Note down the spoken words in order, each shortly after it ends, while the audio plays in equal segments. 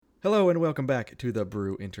Hello and welcome back to the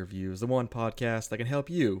Brew Interviews, the one podcast that can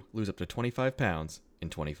help you lose up to 25 pounds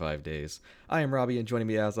in 25 days. I am Robbie, and joining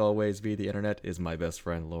me as always via the internet is my best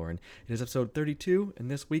friend Lauren. It is episode 32,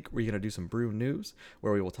 and this week we're going to do some brew news,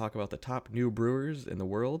 where we will talk about the top new brewers in the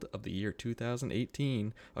world of the year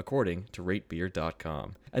 2018, according to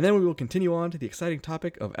ratebeer.com. And then we will continue on to the exciting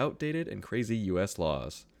topic of outdated and crazy US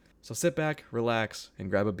laws. So sit back, relax,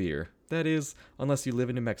 and grab a beer. That is, unless you live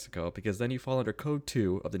in New Mexico, because then you fall under Code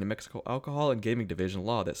 2 of the New Mexico Alcohol and Gaming Division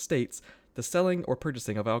law that states the selling or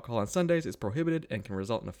purchasing of alcohol on Sundays is prohibited and can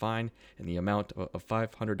result in a fine in the amount of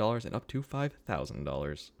 $500 and up to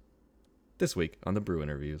 $5,000. This week on the Brew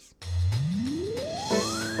Interviews.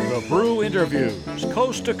 The Brew Interviews,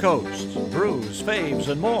 coast to coast, brews, faves,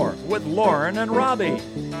 and more with Lauren and Robbie.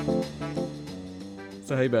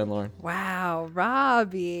 So how you been, Lauren? Wow,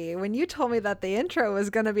 Robbie, when you told me that the intro was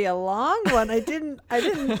going to be a long one, I didn't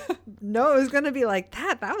know it was going to be like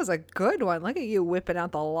that. That was a good one. Look at you whipping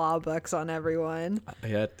out the law books on everyone. I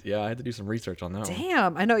had to do some research on that one.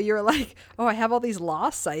 Damn, I know you were like, oh, I have all these law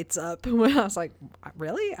sites up. I was like,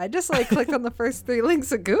 really? I just clicked on the first 3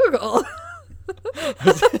 links of Google.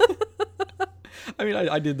 I mean,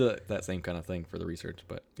 I did that same kind of thing for the research,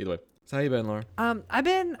 but either way. So how you been, Lauren? I've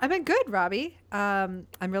been good, Robbie. I'm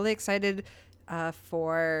really excited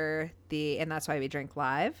for and that's why we drink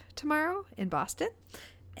live tomorrow in Boston.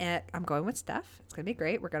 And I'm going with Steph. It's gonna be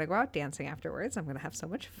great. We're gonna go out dancing afterwards. I'm gonna have so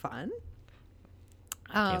much fun.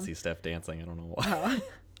 I can't see Steph dancing. I don't know why. Oh,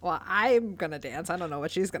 well, I'm gonna dance. I don't know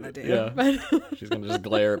what she's gonna do. Yeah, but she's gonna just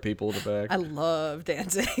glare at people in the back. I love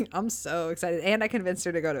dancing. I'm so excited, and I convinced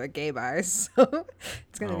her to go to a gay bar, so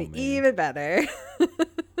it's gonna be even better.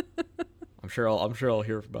 I'm sure I'll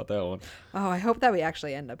hear about that one. Oh, I hope that we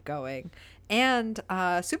actually end up going. And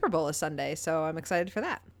Super Bowl is Sunday, so I'm excited for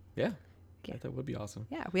that. Yeah. That would be awesome.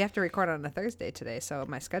 Yeah, we have to record on a Thursday today, so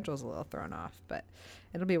my schedule's a little thrown off, but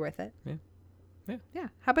it'll be worth it. Yeah.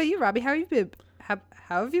 How about you, Robbie? How have you been? How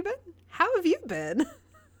have you been? How have you been?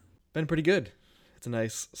 Been pretty good. It's a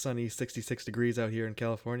nice sunny 66 degrees out here in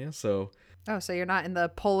California, so... Oh, so you're not in the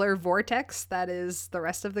polar vortex that is the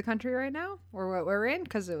rest of the country right now? Or what we're in?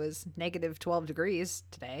 Because it was negative 12 degrees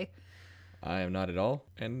today. I am not at all,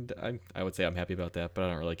 and I would say I'm happy about that, but I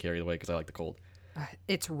don't really care either way because I like the cold.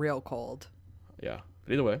 It's real cold. Yeah,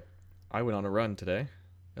 but either way, I went on a run today,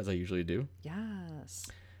 as I usually do. Yes.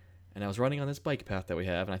 And I was running on this bike path that we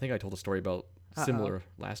have, and I think I told a story about similar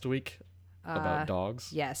last week about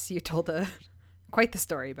dogs. Yes, you told quite the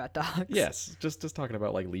story about dogs. Yes, just talking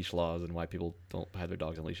about like leash laws and why people don't have their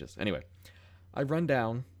dogs on leashes. Anyway, I run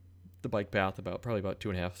down the bike path probably about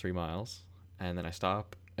 2.5, 3 miles, and then I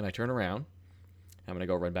stop and I turn around. I'm gonna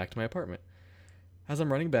go run back to my apartment. As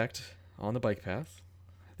I'm running back on the bike path,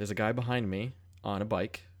 there's a guy behind me on a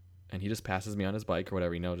bike, and he just passes me on his bike or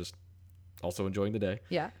whatever, just also enjoying the day.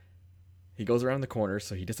 Yeah. He goes around the corner,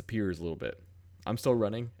 so he disappears a little bit. I'm still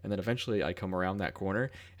running, and then eventually I come around that corner,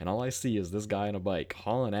 and all I see is this guy on a bike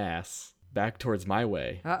hauling ass back towards my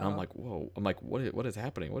way. And I'm like, whoa. I'm like, what is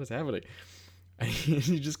happening? What is happening? And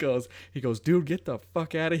he just goes, dude, get the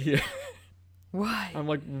fuck out of here. Why? I'm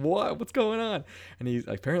like, what? What's going on? And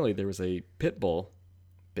apparently there was a pit bull,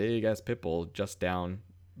 big ass pit bull, just down,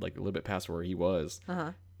 like a little bit past where he was.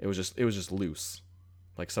 Uh-huh. It was just loose.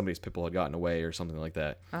 Like somebody's pit bull had gotten away or something like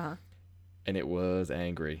that. Uh-huh. And it was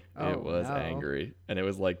angry. Oh, it was no. angry. And it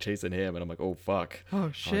was like chasing him. And I'm like, oh, fuck. Oh,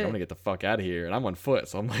 I'm shit. like, I'm going to get the fuck out of here. And I'm on foot.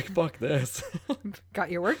 So I'm like, fuck this. Got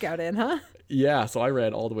your workout in, huh? Yeah. So I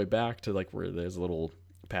ran all the way back to like where there's a little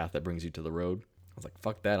path that brings you to the road. I was like,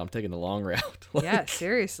 fuck that. I'm taking the long route. Yeah,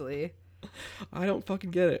 seriously. I don't fucking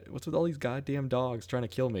get it. What's with all these goddamn dogs trying to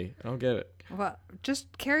kill me? I don't get it. Well,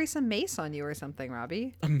 just carry some mace on you or something,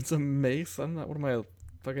 Robbie. I'm some mace. I'm not, what am I, a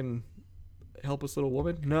fucking helpless little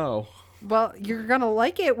woman? No. Well, you're gonna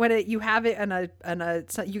like it when you have it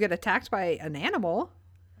you get attacked by an animal.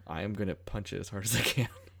 I am gonna punch it as hard as I can.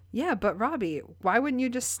 Yeah, but Robbie, why wouldn't you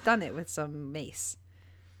just stun it with some mace?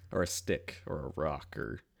 Or a stick, or a rock,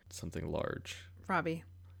 or something large. Robbie,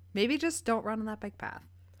 maybe just don't run on that bike path.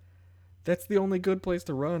 That's the only good place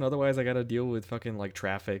to run. Otherwise, I gotta deal with fucking like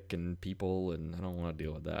traffic and people, and I don't want to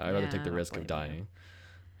deal with that. I'd rather take the risk of dying.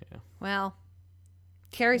 Yeah. Well,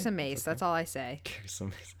 carry some mace. That's all I say. Carry some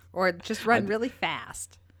mace. Or just run really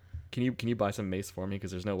fast. Can you buy some mace for me?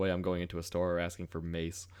 Because there's no way I'm going into a store or asking for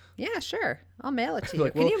mace. Yeah, sure. I'll mail it to you.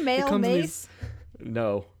 Like, Can well, you mail mace?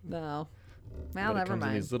 No. No. But Well, it never comes in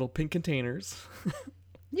mind. these little pink containers.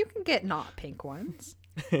 You can get not pink ones.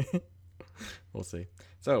 We'll see.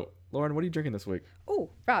 So, Lauren, what are you drinking this week? Oh,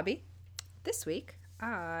 Robbie, this week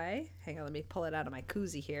hang on, let me pull it out of my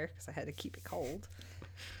koozie here because I had to keep it cold.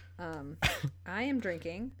 I am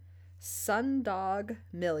drinking Sundog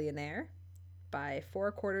Millionaire by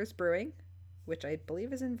Four Quarters Brewing, which I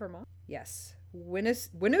believe is in Vermont. Yes.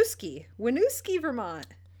 Winooski, Vermont.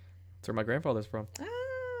 That's where my grandfather's from.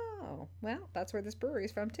 Oh, well, that's where this brewery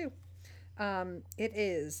is from too. It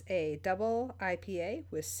is a double IPA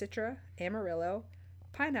with Citra, Amarillo,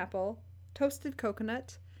 pineapple, toasted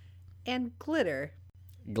coconut, and glitter.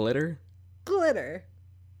 Glitter? Glitter.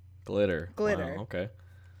 Glitter. Glitter. Wow, okay.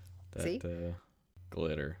 See? Glitter. I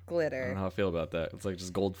don't Glitter. know how I feel about that. It's like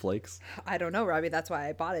just gold flakes. I don't know, Robbie. That's why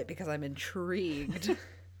I bought it, because I'm intrigued. Sort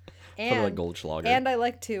of like Goldschlager. And I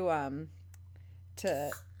like to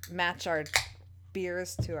match our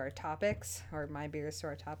beers to our topics, or my beers to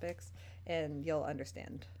our topics, and you'll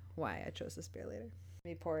understand why I chose this beer later. Let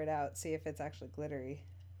me pour it out, see if it's actually glittery.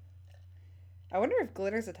 I wonder if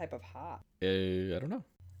glitter's a type of hop. I don't know.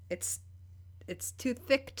 It's too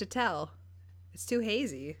thick to tell. It's too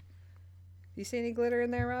hazy. You see any glitter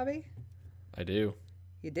in there, Robbie? I do.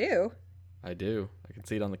 You do? I do. I can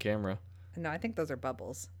see it on the camera. No, I think those are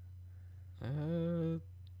bubbles. Uh,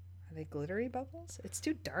 Are they glittery bubbles? It's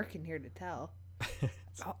too dark in here to tell.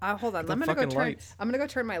 Hold on. the I'm gonna fucking go turn. lights. I'm gonna go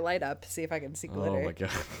turn my light up, see if I can see glitter. Oh my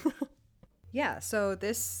god. Yeah. So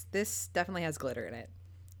this definitely has glitter in it.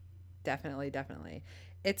 Definitely.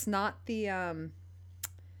 It's not the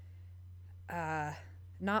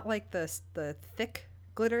not like the thick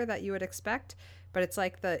glitter that you would expect, but it's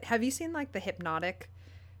like have you seen like the Hypnotic?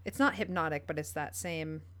 It's not Hypnotic, but it's that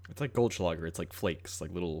same. It's like Goldschlager. It's like flakes,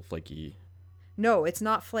 like little flaky. No, it's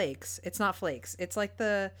not flakes. It's like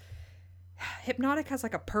the Hypnotic has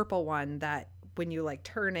like a purple one that when you like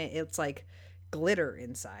turn it, it's like glitter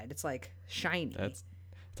inside. It's like shiny. It's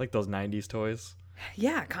like those 90s toys.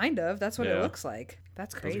 Yeah, kind of. That's what it Yeah. looks like.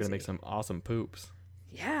 That's Those crazy. are going to make some awesome poops.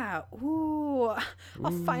 Yeah. Ooh.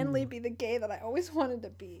 I'll finally be the gay that I always wanted to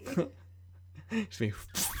be. I'm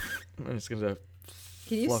just going to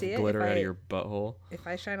Can you fluff see it glitter if out I- of your butthole. If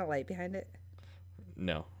I shine a light behind it?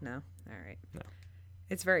 No. No. All right. No.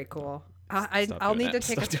 It's very cool. Stop I'll doing need to that.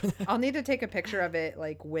 take Stop doing that. I'll need to take a picture of it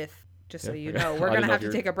like with just so Yeah, you okay. know. I We're didn't gonna know have if to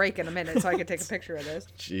you're- take a break in a minute so I can take a picture of this.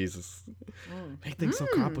 Jesus. Make things so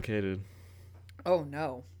complicated. Oh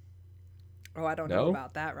no. Oh, I don't know No?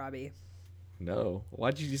 about that, Robbie. No.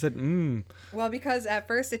 Why'd you said Well, because at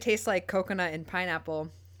first it tastes like coconut and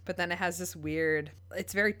pineapple, but then it has this weird.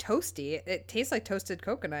 It's very toasty. It tastes like toasted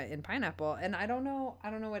coconut and pineapple, and I don't know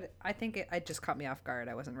what. I think it just caught me off guard.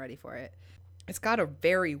 I wasn't ready for it. It's got a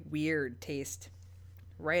very weird taste,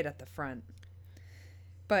 right at the front.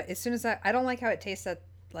 But as soon as I don't like how it tastes at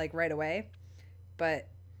like right away, but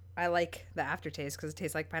I like the aftertaste because it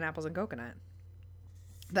tastes like pineapples and coconut.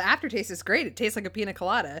 The aftertaste is great. It tastes like a pina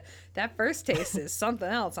colada. That first taste is something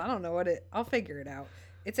else. I don't know what it. I'll figure it out.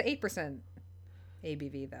 It's an 8%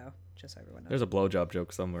 ABV though, just so everyone knows. There's a blowjob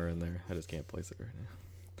joke somewhere in there. I just can't place it right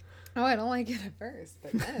now. Oh, I don't like it at first,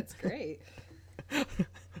 but then it's great.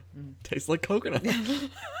 Tastes like coconut.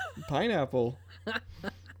 Pineapple.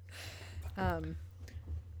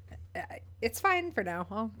 It's fine for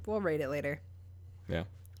now. We'll rate it later. Yeah.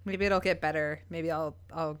 Maybe it'll get better. Maybe I'll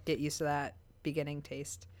get used to that beginning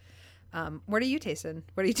taste. What are you tasting?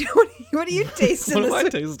 What are you doing? What are you tasting? What am I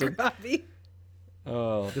this week, tasting? Robbie?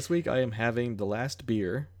 Oh, this week I am having the last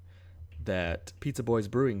beer that Pizza Boys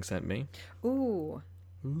Brewing sent me. Ooh.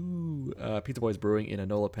 Pizza Boys Brewing in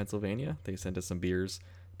Enola, Pennsylvania. They sent us some beers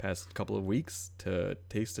past couple of weeks to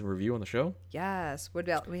taste and review on the show. Yes. What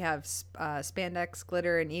else? We have Spandex,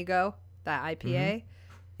 Glitter, and Ego. That IPA.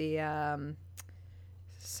 The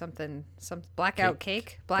some blackout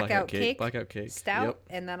cake. Blackout cake. Stout. Yep.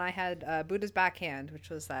 And then I had Buddha's Backhand,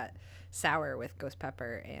 which was that sour with ghost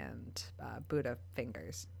pepper and Buddha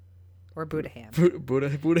fingers. Or Buddha hand. Buddha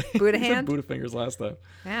Buddha you said hand? Buddha fingers last time.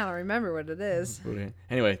 Yeah, I don't remember what it is. Buddha hand.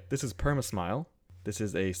 Anyway, this is Permasmile. This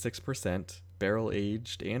is a 6% barrel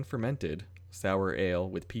aged and fermented sour ale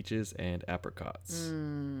with peaches and apricots.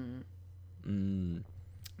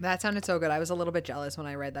 That sounded so good. I was a little bit jealous when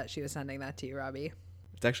I read that she was sending that to you, Robbie.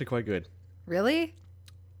 It's actually quite good. Really?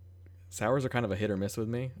 Sours are kind of a hit or miss with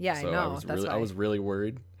me. Yeah, I so know. That's I why. was really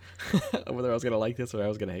worried whether I was gonna like this or I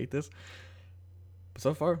was gonna hate this. But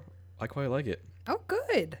so far, I quite like it. Oh,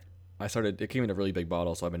 good. It came in a really big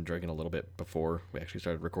bottle, so I've been drinking a little bit before we actually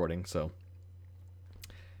started recording. So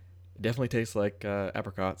it definitely tastes like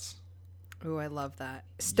apricots. Ooh, I love that.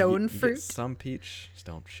 Stone you fruit. Get some peach.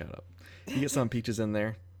 Don't shut up. You get some peaches in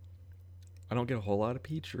there. I don't get a whole lot of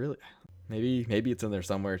peach, really. Maybe it's in there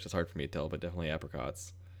somewhere. It's just hard for me to tell, but definitely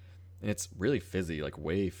apricots. And it's really fizzy, like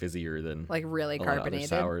way fizzier than Like really a lot of other carbonated.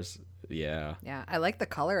 sours. Yeah. Yeah, I like the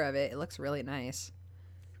color of it. It looks really nice.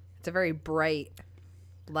 It's a very bright,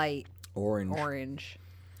 light Orange. orange.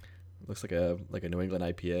 Looks like a New England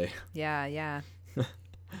IPA, Yeah.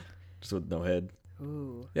 just with no head.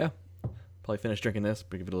 Ooh. Yeah, probably finish drinking this,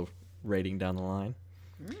 but give it a little rating down the line.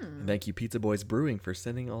 And thank you, Pizza Boys Brewing, for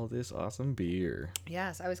sending all this awesome beer.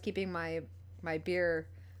 Yes, I was keeping my beer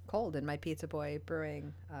cold in my Pizza Boy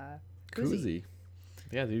Brewing koozie.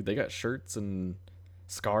 Yeah, dude, they got shirts and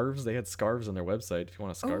scarves. They had scarves on their website. If you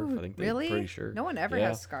want a scarf, Oh, I think they're really? pretty sure. No one ever Yeah.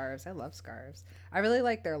 has scarves. I love scarves. I really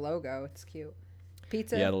like their logo. It's cute.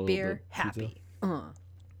 Pizza, Yeah, the beer, pizza. happy.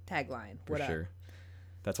 Tagline. For What up? sure.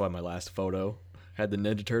 That's why my last photo had the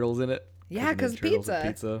Ninja Turtles in it. Yeah, the because Ninja Turtles and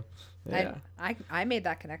pizza. Yeah. I made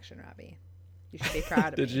that connection, Robbie. You should be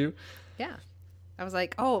proud of me. Did you? Yeah. I was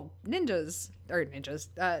like, oh, teenage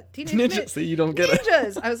Ninja. See, you don't get it.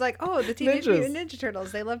 ninjas. I was like, oh, the Teenage Ninjas. Mutant Ninja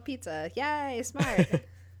Turtles. They love pizza. Yay, smart.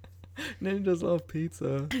 Ninjas love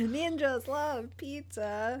pizza. Ninjas love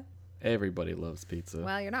pizza. Everybody loves pizza.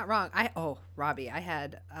 Well, you're not wrong. Robbie, I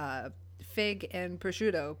had fig and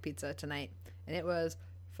prosciutto pizza tonight, and it was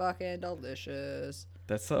fucking delicious.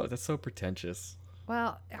 That's so pretentious.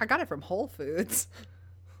 Well, I got it from Whole Foods.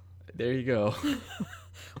 There you go.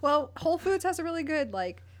 Well, Whole Foods has a really good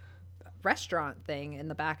restaurant thing in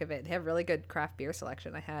the back of it. They have really good craft beer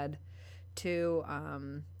selection. I had two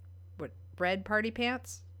red party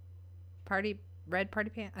pants. Red party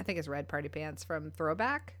pants. I think it's red party pants from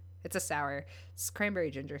Throwback. It's a sour. It's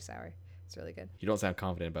cranberry ginger sour. It's really good. You don't sound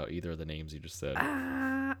confident about either of the names you just said.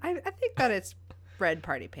 I think that it's red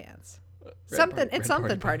party pants. Red Something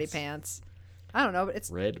party party pants. I don't know, but it's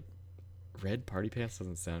Red party pants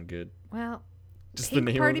doesn't sound good. well, Just the pink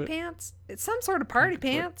name party of it. pants. It's some sort of party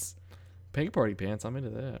Pink pants. Pink party pants. I'm into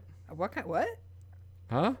that. What kind? What?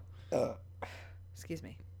 Huh? Excuse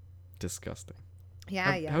me. Disgusting.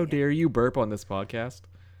 Yeah, How dare you burp on this podcast?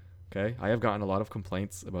 Okay, I have gotten a lot of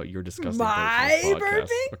complaints about your disgusting burps on this podcast.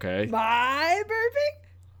 burping? Okay, My burping?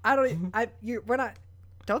 I don't. We're not.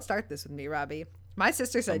 Don't start this with me, Robbie. My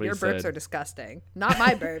sister said Somebody your burps said- are disgusting. Not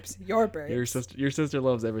my burps. Your burps. your sister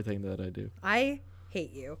loves everything that I do. I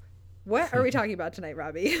hate you. What are we talking about tonight,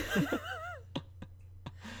 Robbie?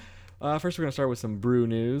 First, we're gonna start with some brew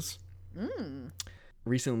news.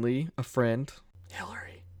 Recently, a friend,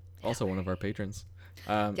 Hillary, also one of our patrons,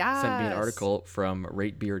 sent me an Yes. article from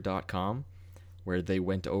ratebeer.com where they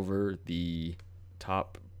went over the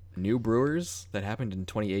top new brewers that happened in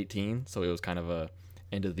 2018. So it was kind of a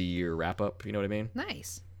end of the year wrap up. You know what I mean?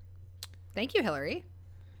 Nice. Thank you, Hillary.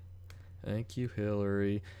 Thank you,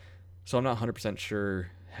 Hillary. So I'm not 100% sure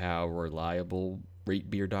how reliable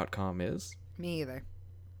ratebeer.com is, Me either.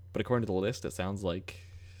 but according to the list, it sounds like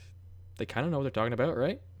they kind of know what they're talking about,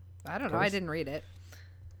 right? I don't know. I didn't read it.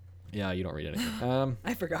 Yeah, you don't read anything.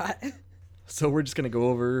 I forgot. So we're just going to go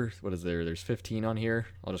over, what is there? There's 15 on here.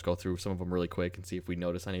 I'll just go through some of them really quick and see if we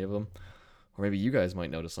notice any of them. Or maybe you guys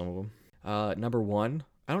might notice some of them. Number one,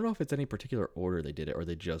 I don't know if it's any particular order they did it or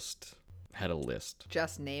they just had a list.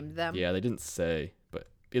 Just named them. Yeah, they didn't say, but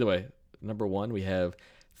either way, number one, we have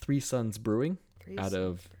Three Sons Brewing out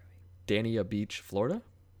of Dania Beach, Florida.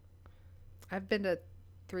 I've been to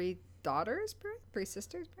Three Daughters Brewing? Three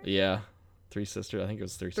Sisters Brewing? Yeah, Three Sisters. I think it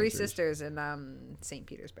was Three Three Sisters. Sisters in St.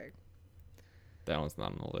 Petersburg. That one's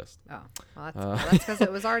not on the list. Oh, well, that's because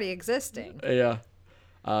it was already existing. Yeah.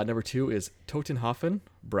 Number two is Totenhofen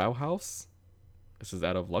Brauhaus. This is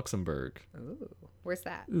out of Luxembourg. Ooh, where's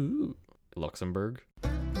that? Ooh. Luxembourg.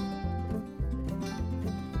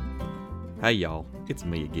 Hey y'all, it's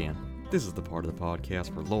me again. This is the part of the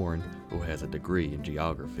podcast where Lauren, who has a degree in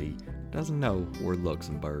geography, doesn't know where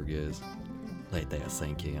Luxembourg is. Let that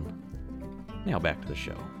sink in. Now back to the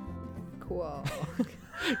show. Cool.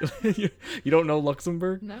 You don't know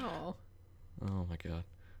Luxembourg? No. Oh my god.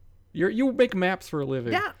 You make maps for a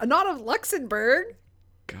living. Yeah, not of Luxembourg.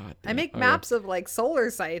 God I damn. make Okay. maps of like solar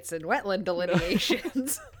sites and wetland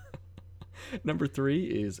delineations. Number three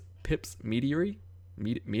is Pips Meadery.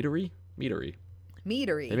 Meadery? Meadery.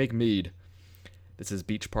 Meadery. They make mead. This is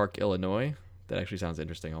Beach Park, Illinois. That actually sounds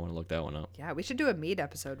interesting. I want to look that one up. Yeah, we should do a mead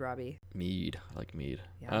episode, Robbie. Mead. I like mead.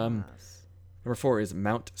 Yes. Number four is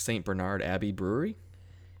Mount St. Bernard Abbey Brewery.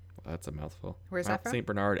 Well, that's a mouthful. Where's Mount that from? St.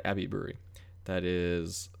 Bernard Abbey Brewery. That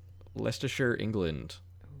is Leicestershire, England.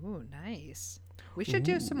 Ooh, nice. We should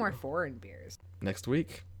do some more foreign beers. Next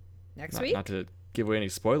week. Next week? Not to give away any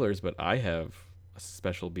spoilers, but I have a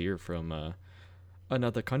special beer from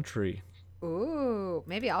another country. Ooh,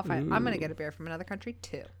 maybe I'll find. I'm gonna Ooh. get a beer from another country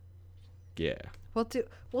too. Yeah.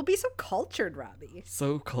 We'll be so cultured, Robbie.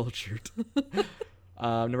 So cultured.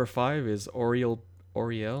 Number five is Oriel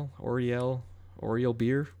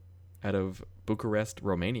beer out of Bucharest,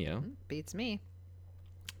 Romania. Beats me.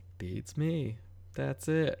 Beats me. That's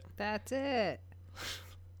it. That's it.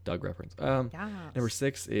 Doug reference. Yes. Number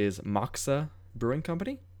 6 is Moxa Brewing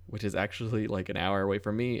Company, which is actually like an hour away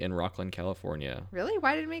from me in Rockland, California. Really?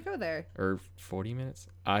 Why didn't we go there? Or 40 minutes?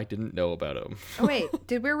 I didn't know about them. Oh, wait.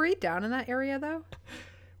 Were we down in that area, though?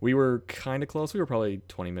 We were kind of close. We were probably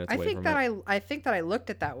 20 minutes away from it. I think that I looked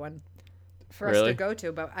at that one for us to go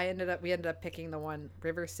to, but we ended up picking the one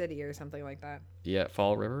River City or something like that. Yeah,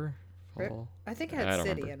 Fall River? I think it I had don't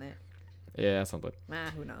city remember. in it. Yeah, something.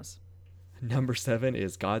 Who knows? Number 7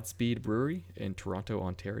 is Godspeed Brewery in Toronto,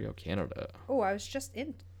 Ontario, Canada. Oh, I was just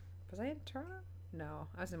in. Was I in Toronto? No,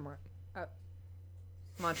 I was in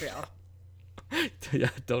Montreal. Yeah,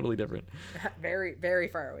 totally different. Very, very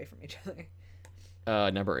far away from each other.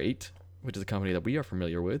 Number 8, which is a company that we are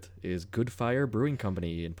familiar with, is Good Fire Brewing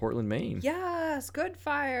Company in Portland, Maine. Yes, Good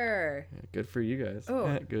Fire. Yeah, good for you guys.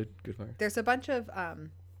 Oh. Good fire. There's a bunch of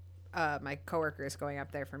my coworkers going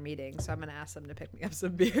up there for meetings, so I'm gonna ask them to pick me up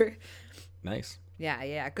some beer. Nice.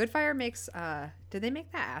 Yeah. Good Fire makes. Did they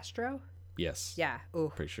make that Astro? Yes. Yeah.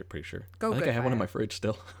 Ooh. Pretty sure. Go I think Good I have one in Fire. my fridge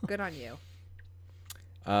still. Good on you.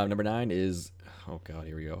 Number 9 is, oh god,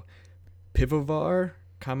 here we go. Pivovar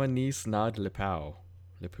Kamenis nad Lipau.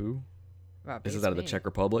 Lipu? Wow, This is beats out of the me. Czech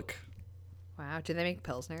Republic. Wow. Do they make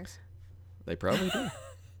pilsners? They probably do.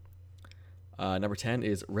 Number 10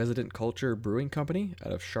 is Resident Culture Brewing Company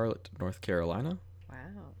out of Charlotte, North Carolina.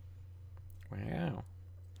 Wow.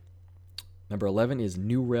 Number 11 is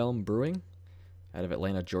New Realm Brewing out of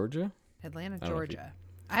Atlanta, Georgia. Atlanta, I don't know if Georgia.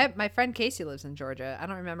 I have my friend Casey lives in Georgia. I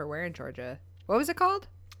don't remember where in Georgia. What was it called?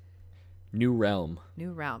 New Realm.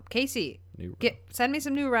 New Realm. Casey, New send me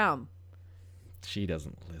some New Realm. She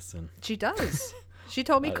doesn't listen. She does. She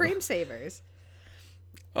told me I don't cream savers.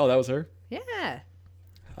 Oh, that was her? Yeah.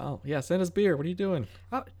 Oh, yeah, send us beer. What are you doing?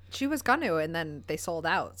 Well, she was gonna, and then they sold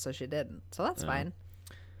out, so she didn't. So that's fine.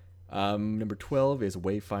 Number 12 is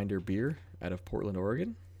Wayfinder Beer out of Portland,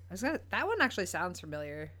 Oregon. That one actually sounds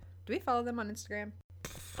familiar. Do we follow them on Instagram?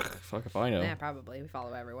 Fuck if I know. Yeah, probably. We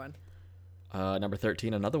follow everyone. Number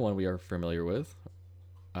 13, another one we are familiar with.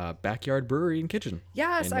 Backyard Brewery and Kitchen.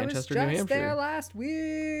 Yes, in I was Manchester, New just there Hampshire. last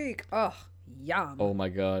week. Oh, yum. Oh my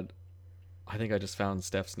god. I think I just found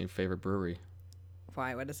Steph's new favorite brewery.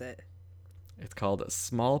 Why? What is it? It's called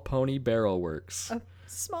Small Pony Barrel Works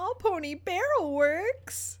Small Pony Barrel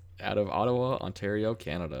Works. out of Ottawa, Ontario,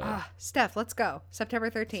 Canada. Steph, let's go. September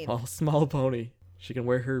 13th. Small pony. She can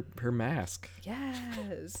wear her mask.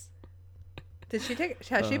 Yes. Has she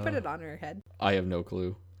put it on her head? I have no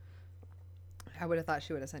clue. I would have thought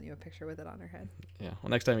she would have sent you a picture with it on her head. Yeah. Well,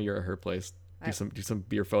 next time you're at her place, do some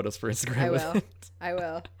beer photos for Instagram. I with will. it. I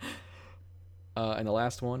will. And the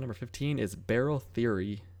last one, number 15, is Barrel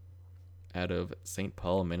Theory out of St.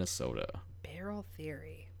 Paul, Minnesota. Barrel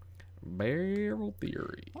Theory. Barrel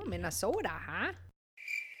Theory. Oh, Minnesota, huh?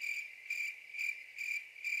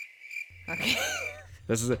 Okay.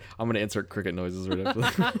 This is it. I'm gonna insert cricket noises right after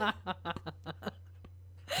this.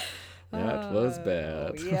 That was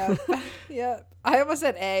bad. Yep. Yep. I almost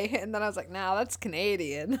said A, and then I was like, "Nah, that's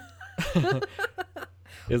Canadian."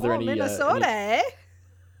 Is there any Minnesota? Eh?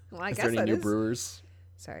 Well, I is guess there any that new is. brewers?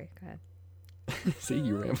 Sorry, go ahead. See,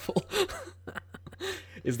 you ramble.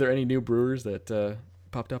 Is there any new brewers that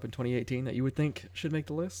popped up in 2018 that you would think should make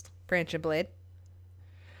the list? Branch and Blade.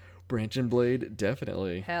 Branch and Blade,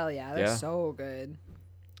 definitely. Hell yeah, they're Yeah. so good.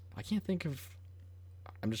 I can't think of.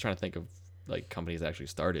 I'm just trying to think of like companies that actually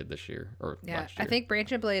started this year or Yeah, last year. I think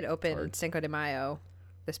Branch and Blade opened hard. Cinco de Mayo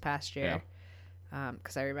this past year.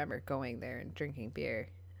 Because I remember going there and drinking beer.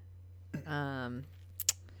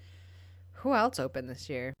 Who else opened this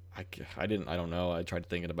year? I don't know. I tried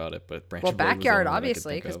thinking about it, but Branch Well, and Blade was the Backyard, only one I could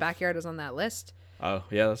obviously, think because of. Backyard was on that list. Oh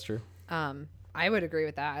yeah, that's true. I would agree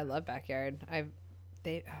with that. I love Backyard.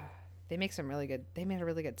 They make some really good. They made a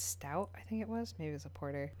really good stout. I think it was. Maybe it was a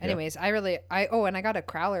porter. Yeah. Anyways, and I got a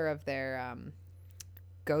crowler of their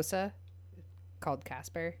Gosa called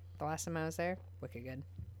Casper the last time I was there. Wicked good.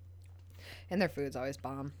 And their food's always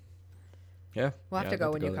bomb. Yeah, We'll have yeah, to I'd go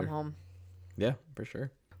like when you come there. home. Yeah, for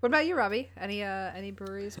sure. What about you, Robbie? Any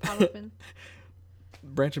breweries pop open?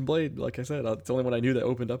 Branch and Blade, like I said, it's the only one I knew that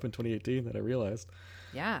opened up in 2018 that I realized.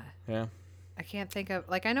 Yeah. Yeah. I can't think of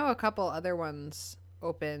I know a couple other ones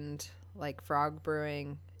opened, like Frog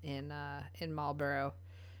Brewing in Marlboro.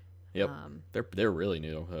 Yep. They're really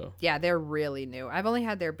new though. Yeah, they're really new. I've only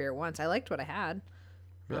had their beer once. I liked what I had.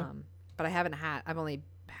 Yeah. But I've only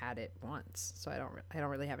had it once, so I don't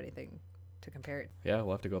really have anything to compare it. Yeah,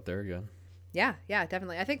 we'll have to go up there again. Yeah,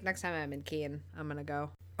 definitely. I think next time I'm in Keene, I'm gonna go.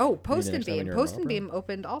 Oh, Post and next time when Beam. you're in Post and Marlboro? Beam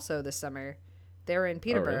opened also this summer. They're in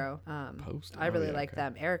Peterborough. Post? I Oh, really yeah, like okay.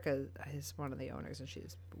 them. Erica is one of the owners, and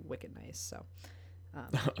she's wicked nice. So, I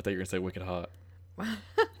thought you were gonna say Wicked Hot.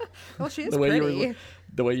 Well, she is the way pretty.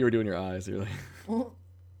 the way you were doing your eyes, you're like,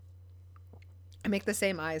 I make the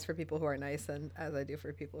same eyes for people who are nice as I do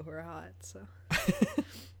for people who are hot. So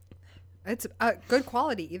it's good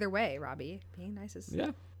quality either way, Robbie. Being nice is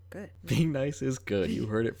yeah. good. Being nice is good. You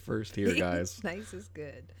heard it first here, guys. Nice is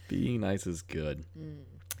good. Being nice is good.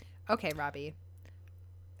 Okay, Robbie.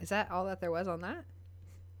 Is that all that there was on that?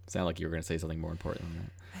 Sound like you were going to say something more important than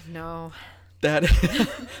that. No. That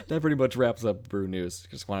that pretty much wraps up brew news.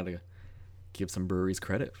 Just wanted to give some breweries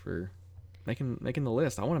credit for making the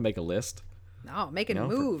list. I want to make a list. No, making You know,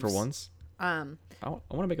 moves. for once. I want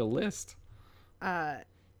to make a list. I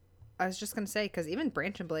was just gonna say because even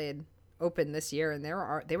Branch and Blade opened this year, and they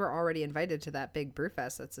were already invited to that big brew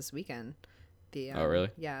fest that's this weekend. Oh really?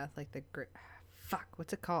 Yeah, like the fuck,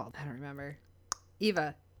 what's it called? I don't remember.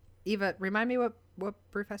 Eva, remind me what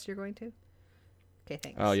brew fest you're going to? Okay,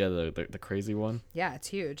 thanks. Oh yeah, the crazy one. Yeah, it's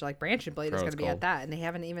huge. Like Branch and Blade is gonna be at that, and they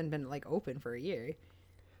haven't even been like open for a year.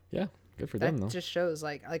 Yeah, good for That them though. just shows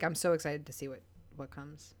like I'm so excited to see what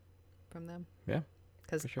comes from them. Yeah.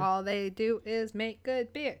 Because sure. all they do is make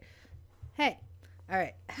good beer. Hey, all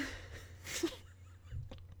right.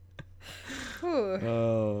 Ooh.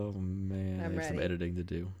 Oh man, I'm I have some ready. editing to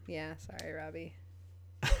do. Yeah, sorry, Robbie.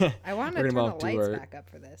 I want to We're turn gonna the move to lights our- back up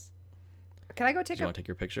for this. Can I go Do take you want to take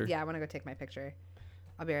your picture? Yeah, I want to go take my picture.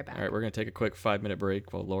 I'll be right back. All right, we're gonna take a quick 5-minute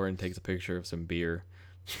break while Lauren takes a picture of some beer,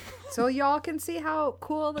 So y'all can see how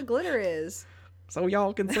cool the glitter is. so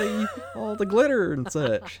y'all can see all the glitter and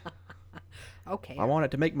such. Okay. I want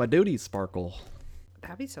it to make my duties sparkle.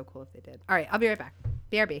 That'd be so cool if they did. All right, I'll be right back.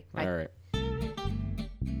 BRB. Bye. All right.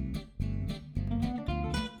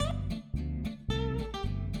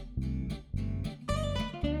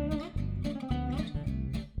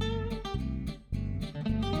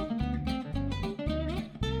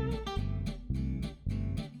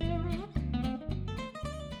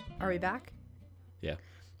 Are we back? Yeah,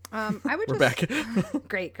 I would we're just back.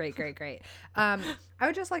 Great. I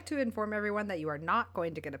would just like to inform everyone that you are not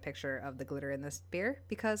going to get a picture of the glitter in this beer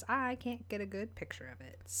because I can't get a good picture of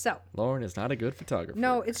it. So, Lauren is not a good photographer.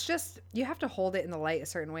 no, it's just you have to hold it in the light a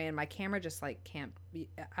certain way, and my camera just like can't.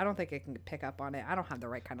 I don't think it can pick up on it. I don't have the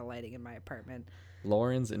right kind of lighting in my apartment.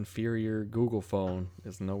 Lauren's inferior Google phone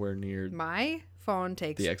is nowhere near My phone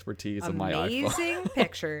takes the expertise of my iPhone. amazing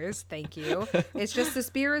pictures. Thank you. It's just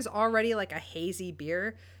this beer is already like a hazy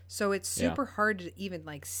beer, so it's super hard to even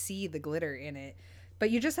like see the glitter in it.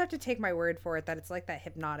 But you just have to take my word for it that it's like that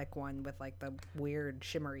Hypnotic one with like the weird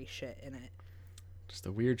shimmery shit in it. Just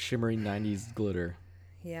a weird shimmery 90s glitter.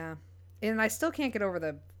 Yeah, and I still can't get over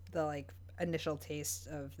the like initial taste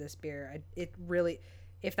of this beer. It really,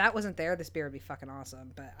 if that wasn't there, this beer would be fucking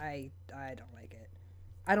awesome. But I don't like it.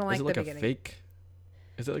 I don't like Is it the like beginning. a fake?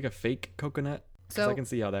 Is it like a fake coconut? Because So I can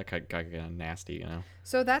see how that got kind of nasty, you know.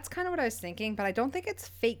 So that's kind of what I was thinking, but I don't think it's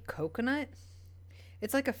fake coconut.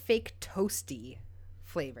 It's like a fake toasty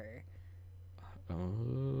flavor.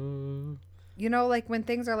 You know, like when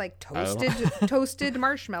things are like toasted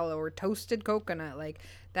marshmallow or toasted coconut, like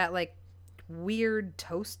that, like weird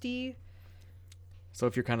toasty. So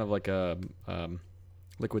if you're kind of like a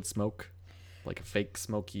liquid smoke, like a fake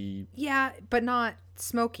smoky. Yeah, but not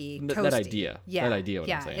smoky. Toasty. That idea. Yeah, That idea. What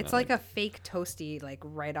yeah. I'm saying. It's like a fake toasty, like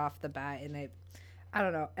right off the bat, and I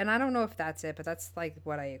don't know, and I don't know if that's it, but that's like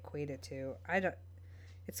what I equate it to.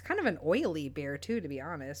 It's kind of an oily beer too, to be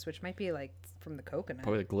honest, which might be like from the coconut.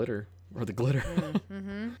 Probably the glitter or the glitter.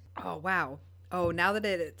 Oh wow. Oh, now that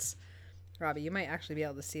it's Robbie, you might actually be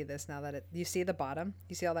able to see this now that you see the bottom.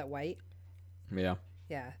 You see all that white? Yeah,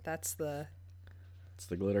 Yeah, that's the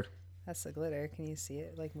glitter. glitter. Can you see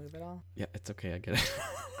it? Like move it all? Yeah, it's okay. I get it.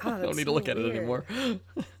 Oh, I don't that's need to so look at it weird. anymore.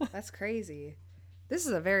 That's crazy. This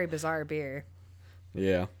is a very bizarre beer.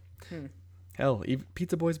 Yeah. Hell, even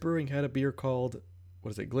Pizza Boys Brewing had a beer called,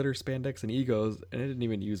 what is it, Glitter, Spandex, and Egos, and it didn't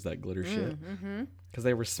even use that glitter shit. Because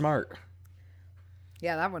they were smart.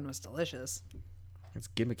 Yeah, that one was delicious. It's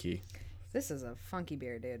gimmicky. This is a funky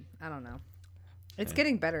beer, dude. I don't know. It's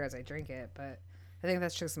getting better as I drink it, but I think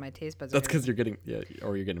that's just my taste buds. That's because you're getting,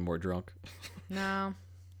 or you're getting more drunk. No.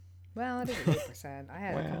 Well, it is 8%. I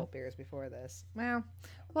had a couple beers before this. Well,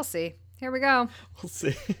 we'll see. Here we go. We'll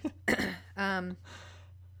see.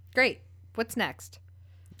 Great. What's next?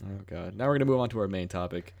 Oh, God. Now we're going to move on to our main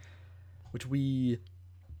topic, which we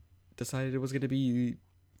decided it was going to be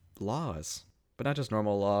laws. But not just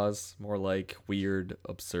normal laws, more like weird,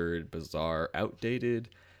 absurd, bizarre, outdated,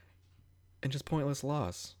 and just pointless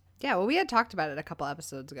laws. Yeah, well, we had talked about it a couple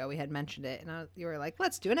episodes ago. We had mentioned it, and you were like,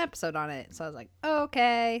 let's do an episode on it. So I was like,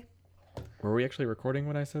 okay. Were we actually recording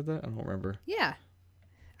when I said that? I don't remember. Yeah.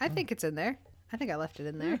 I think it's in there. I think I left it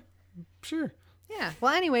in there. Sure. Yeah.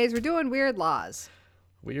 Well, anyways, we're doing weird laws.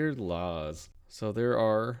 Weird laws. So there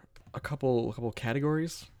are a couple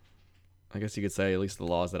categories. I guess you could say, at least the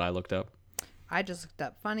laws that I looked up. I just looked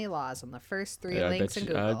up funny laws on the first 3 Yeah, links in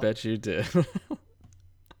Google. I bet you did.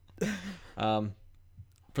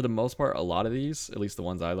 For the most part, a lot of these, at least the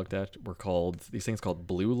ones I looked at, were these things called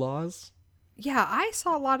blue laws. Yeah, I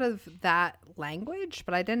saw a lot of that language,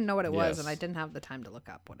 but I didn't know what it was, Yes. and I didn't have the time to look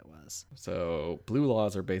up what it was. So blue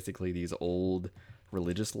laws are basically these old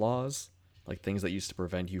religious laws, like things that used to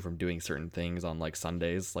prevent you from doing certain things on like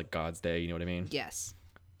Sundays, like God's Day, you know what I mean? Yes.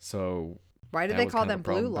 So Why do that they was call kind of them a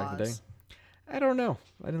problem blue back in the laws? day. I don't know.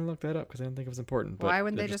 I didn't look that up because I didn't think it was important. But Why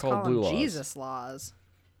wouldn't they're they just called call blue them laws Jesus laws?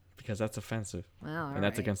 because that's offensive, Well, all and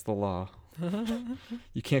that's right. against the law.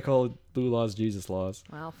 You can't call blue laws Jesus laws.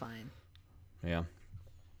 Well, fine. Yeah.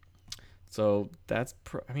 So that's,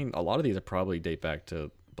 I mean, a lot of these are probably date back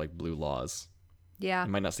to like blue laws. Yeah.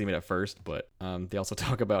 You might not seem it at first, but they also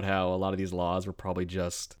talk about how a lot of these laws were probably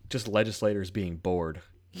just legislators being bored.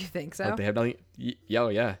 You think so? Like they have nothing. Oh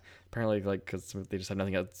yeah. Apparently, like because they just have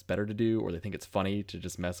nothing else better to do, or they think it's funny to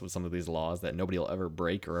just mess with some of these laws that nobody will ever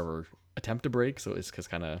break or ever attempt to break. So it's just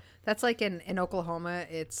kind of That's like in Oklahoma,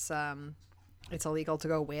 it's illegal to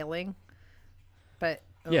go whaling, but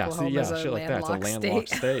Oklahoma's a shit like that. It's a landlocked landlocked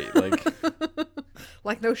state. Like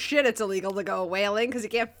Like no shit, it's illegal to go whaling because you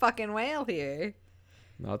can't fucking whale here.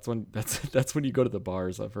 no, that's when you go to the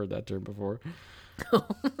bars. I've heard that term before.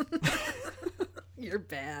 You're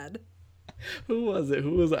bad. Who was it?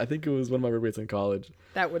 I think it was one of my roommates in college.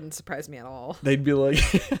 That wouldn't surprise me at all. They'd be like,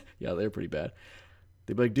 yeah, they're pretty bad.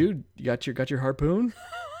 They'd be like, dude, you got your harpoon?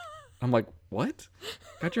 I'm like, what?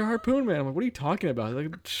 Got your harpoon, man? I'm like, what are you talking about? They're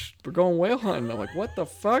like, "Shh, we're going whale hunting. I'm like, what the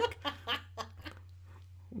fuck?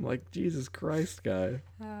 I'm like, Jesus Christ, guy.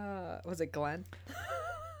 Was it Glenn?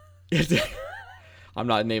 I'm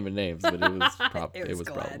not naming names, but it was, It was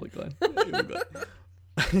Glenn. probably Glenn. It was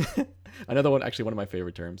Glenn. Another one, actually one of my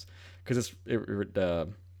favorite terms, because it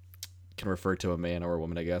can refer to a man or a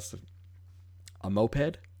woman, I guess. A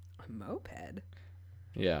moped. A moped?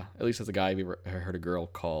 Yeah, at least as a guy, I've ever heard a girl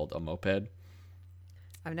called a moped.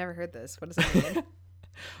 I've never heard this. What does it mean?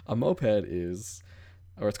 A moped is,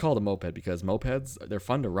 or it's called a moped because mopeds, they're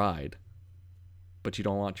fun to ride, but you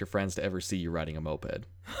don't want your friends to ever see you riding a moped.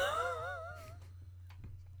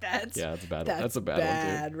 That's Yeah, that's a bad one. That's a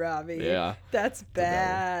bad one, too. Robbie. Yeah. That's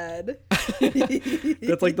bad.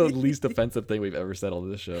 That's like the least offensive thing we've ever said on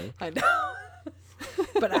this show. I know.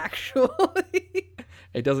 But actually.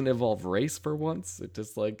 It doesn't involve race for once. It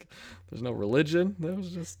just like, there's no religion. It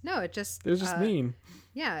was just mean.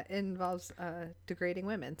 Yeah, it involves degrading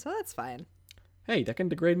women, so that's fine. Hey, that can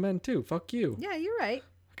degrade men too. Fuck you. Yeah, you're right.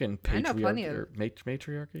 Fucking I know plenty patriarchy of- or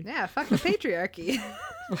matriarchy. Yeah, fuck the patriarchy.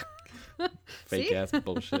 Fake See? ass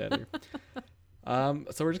bullshit out here.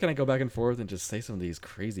 So we're just gonna go back and forth and just say some of these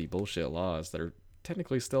crazy bullshit laws that are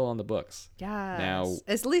technically still on the books. Yeah. Now-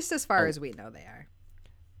 At least as far as we know they are.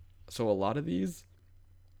 So a lot of these,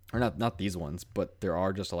 or not these ones, but there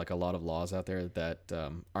are just like a lot of laws out there that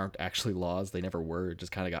aren't actually laws. They never were. It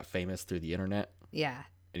just kind of got famous through the internet, Yeah.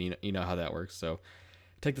 and you know how that works. So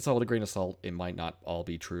take this all with a grain of salt. It might not all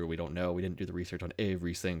be true. We don't know. We didn't do the research on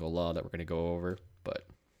every single law that we're going to go over, but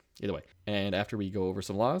either way. And after we go over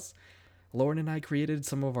some laws, Lauren and I created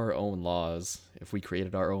some of our own laws. If we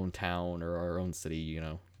created our own town or our own city, you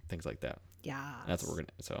know, things like that. Yeah. And that's what we're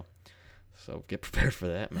gonna. So get prepared for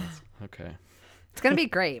that, man. Okay, It's gonna be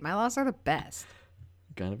great. My laws are the best.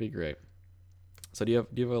 gonna be great. So do you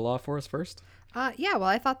have a law for us first? Yeah. Well,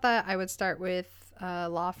 I thought that I would start with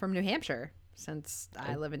law from New Hampshire, since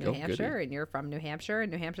I live in New Hampshire goody. and you're from New Hampshire,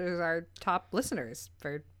 and New Hampshire is our top listeners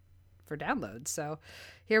for downloads. So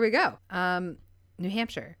here we go. New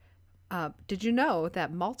Hampshire. Did you know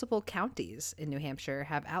that multiple counties in New Hampshire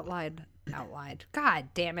have outlawed? God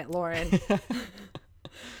damn it, Lauren.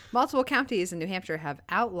 Multiple counties in New Hampshire have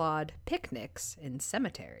outlawed picnics in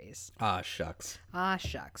cemeteries. Ah, shucks. Ah,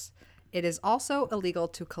 shucks. It is also illegal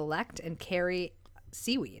to collect and carry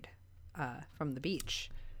seaweed from the beach,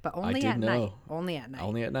 but only did at night. know. Only at night.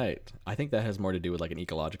 Only at night. I think that has more to do with like an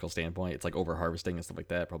ecological standpoint. It's like over harvesting and stuff like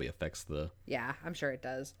that. It probably affects Yeah, I'm sure it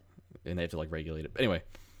does. and they have to like regulate it. But anyway,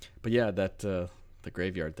 but yeah, that the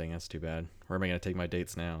graveyard thing. That's too bad. Where am I gonna take my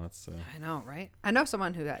dates now? That's I know, right? I know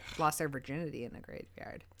someone who lost their virginity in a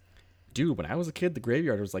graveyard. dude. When I was a kid, the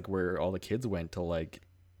graveyard was like where all the kids went to like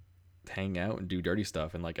hang out and do dirty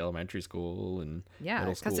stuff in like elementary school and Yeah,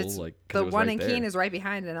 middle because school. it's Like 'cause the it was one right in there. Keene is right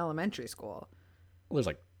behind an elementary school. Well, there's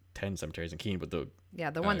like 10 cemeteries in Keene, but the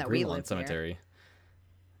Yeah, the one that we Greenlawn lived near. cemetery.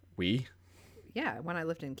 We? Yeah, when I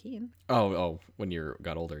lived in Keene. Oh, when you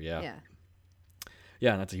got older, yeah. Yeah.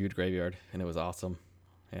 Yeah, and that's a huge graveyard, and it was awesome.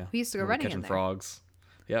 Yeah. We used to go We were running catching in there. frogs.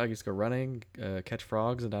 Yeah, I used to go running, catch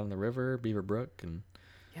frogs and down in the river, Beaver Brook, and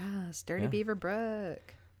Yes, Dirty Yeah. Beaver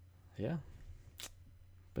Brook. yeah.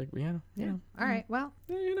 Big, yeah. Yeah. All right. Well,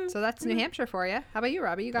 Yeah, you know. so that's New Hampshire for you. How about you,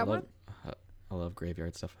 Robbie? You got one? I love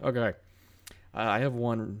graveyard stuff. Okay. I have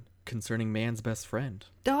one concerning man's best friend.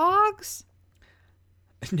 Dogs?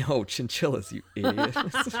 No, chinchillas, you idiot.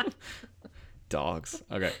 Dogs.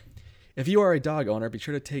 Okay. If you are a dog owner, be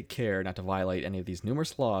sure to take care not to violate any of these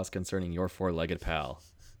numerous laws concerning your four-legged pal.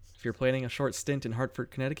 If you're planning a short stint in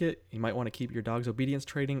Hartford, Connecticut, you might want to keep your dog's obedience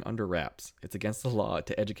training under wraps. It's against the law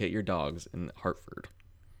to educate your dogs in Hartford.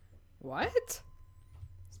 What?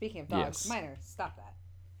 Speaking of dogs, Yes. Minor, stop that.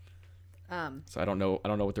 So I don't know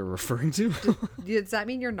what they're referring to. Does that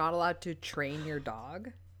mean you're not allowed to train your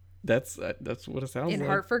dog That's what it sounds in like.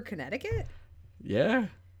 Hartford, Connecticut? Yeah.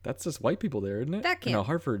 That's just white people there, isn't it? That can't- No,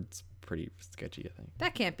 Hartford's pretty sketchy, I think.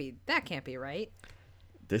 That can't be right.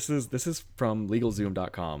 This is from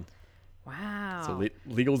LegalZoom.com. Wow. So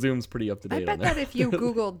LegalZoom's pretty up to I date bet on that. that if you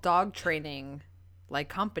Google dog training like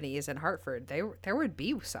companies in Hartford, there would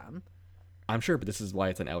be some. I'm sure, but this is why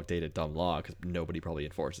it's an outdated, dumb law, because nobody probably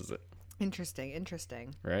enforces it. Interesting.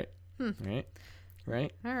 Right? Right?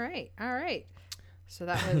 Right? All right. So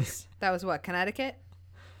that was what, Connecticut?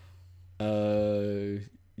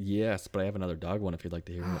 Yes, but I have another dog one if you'd like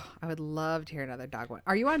to hear it. I would love to hear another dog one.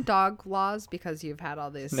 Are you on dog laws because you've had all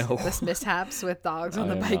this No. this mishaps with dogs on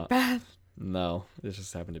I the am bike not. path? No, this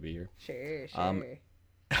just happened to be here. Sure.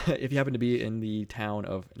 If you happen to be in the town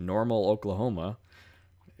of Normal, Oklahoma,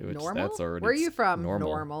 which Normal? that's already Where are you from?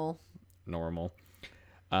 Normal.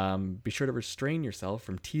 Be sure to restrain yourself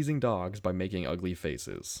from teasing dogs by making ugly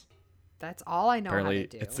faces. That's all I know Apparently, how to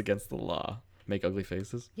do. it's against the law. Make ugly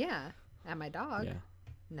faces. Yeah, at my dog. Yeah,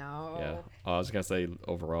 No. yeah. Oh, I was gonna say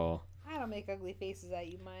overall. I don't make ugly faces at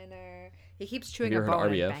you, Minor. He keeps chewing you a ever heard bone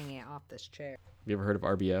of and RBF? banging it off this chair. Have you ever heard of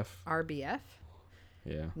RBF? RBF?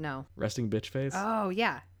 Yeah. No. Resting bitch face. Oh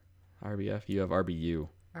yeah. RBF. You have RBU.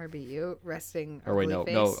 RBU, resting. Or wait,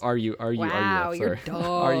 ugly no, face. no. RU. Wow, RUF. you're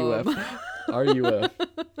Sorry. dumb. RUF.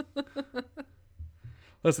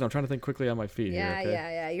 Listen, I'm trying to think quickly on my feet Yeah, here. Okay?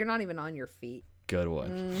 yeah. You're not even on your feet. Good one.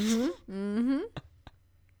 Mm-hmm.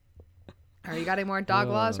 Are you got any more dog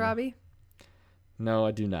laws, Robbie? No,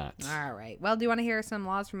 I do not. All right. Well, do you want to hear some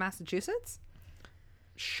laws from Massachusetts?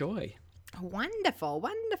 Shoy.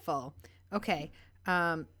 Wonderful. Okay.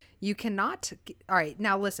 You cannot. All right.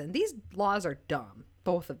 Now listen. These laws are dumb.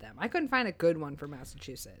 Both of them. I couldn't find a good one for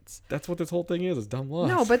Massachusetts. That's what this whole thing is dumb laws.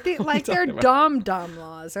 No, but they What are you they're talking about? dumb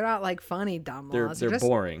laws. They're not like funny dumb They're- laws. they're just,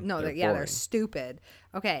 boring. No, They're they're boring. stupid.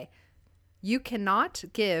 Okay. You cannot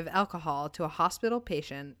give alcohol to a hospital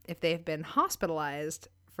patient if they've been hospitalized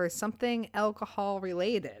for something alcohol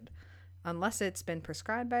related, unless it's been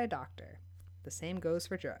prescribed by a doctor. The same goes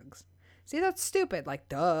for drugs. See, that's stupid. Like,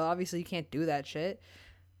 duh, obviously you can't do that shit.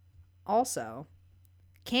 Also,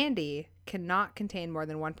 candy cannot contain more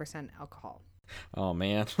than 1% alcohol. Oh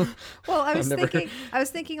man. Well, I was I've never-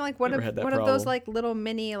 thinking like one never of had that those problem. like little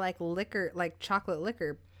mini like liquor, like chocolate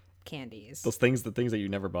liquor candies. the things that you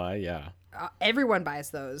never buy. Yeah. Everyone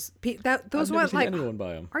buys those. Those I've never ones seen like. anyone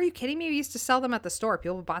buy them. Are you kidding me? We used to sell them at the store.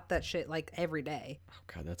 People bought that shit like every day. Oh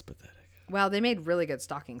god, that's pathetic. Well, they made really good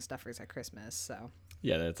stocking stuffers at Christmas, so.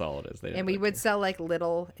 Yeah, that's all it is. They And don't we really would care. sell like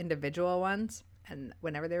little individual ones, and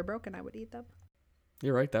whenever they were broken, I would eat them.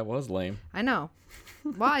 You're right. That was lame. I know.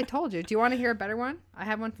 Well, I told you. Do you want to hear a better one? I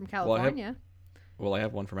have one from I have- California. Well, I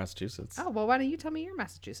have one from Massachusetts. Oh, well, why don't you tell me your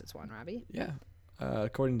Massachusetts one, Robbie? Yeah.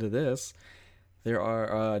 According to this, there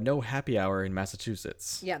are no happy hour in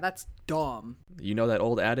Massachusetts. Yeah, that's dumb. You know that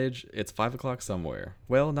old adage, it's 5 o'clock somewhere.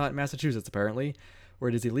 Well, not in Massachusetts, apparently, where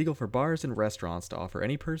it is illegal for bars and restaurants to offer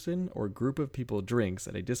any person or group of people drinks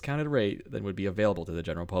at a discounted rate that would be available to the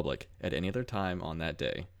general public at any other time on that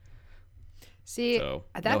day. See, So,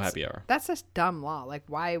 no that's happy hour. That's just dumb law. Like,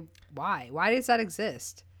 why does that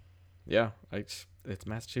exist? Yeah, it's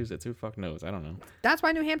Massachusetts. Who fuck knows? I don't know. That's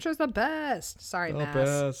why New Hampshire's the best. Sorry, The Mass.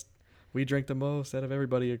 best. We drink the most out of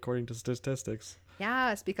everybody according to statistics.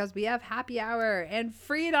 Yes, because we have happy hour and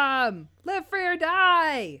freedom. Live free or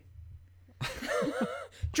die.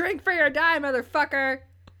 Drink free or die, motherfucker.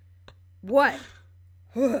 What?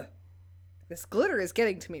 This glitter is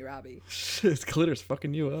getting to me, Robbie. This glitter's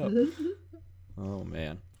fucking you up. Oh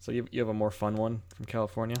man. So you have a more fun one from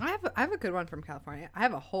California? I have a good one from California. I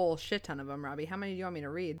have a whole shit ton of them, Robbie. How many do you want me to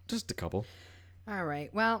read? Just a couple. All right.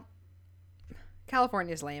 Well,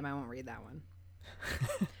 California's lame. I won't read that one.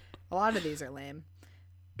 A lot of these are lame.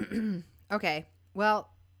 Okay. Well,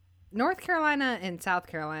 North Carolina and South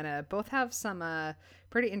Carolina both have some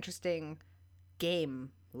pretty interesting game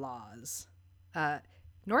laws.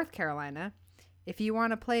 North Carolina, if you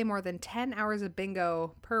want to play more than 10 hours of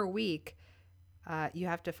bingo per week, you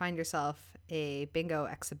have to find yourself a bingo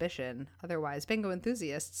exhibition. Otherwise, bingo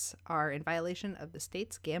enthusiasts are in violation of the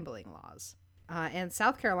state's gambling laws. And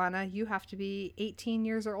South Carolina, you have to be 18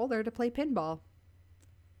 years or older to play pinball.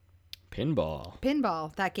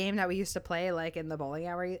 Pinball, that game that we used to play like in the bowling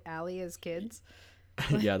alley as kids.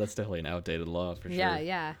 Yeah, that's definitely an outdated law for sure.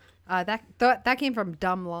 Yeah. That came from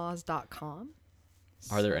dumblaws.com.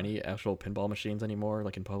 Are there any actual pinball machines anymore,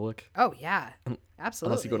 like in public? Oh, yeah.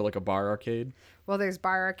 Absolutely. Unless you go to like a bar arcade. Well, there's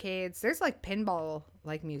bar arcades. There's like pinball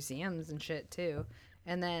like museums and shit too.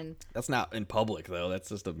 And then That's not in public though. That's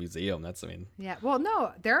just a museum. yeah. Well,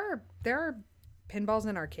 no, there are pinballs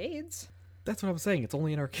in arcades. That's what I'm saying. It's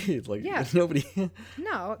only in arcades. Like Yeah. nobody.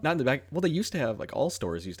 No, Not in the back. Well, they used to have like all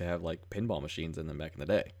stores used to have like pinball machines in them back in the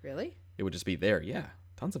day. really? It would just be there. Yeah,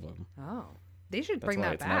 tons of them. Oh, they should That's bring why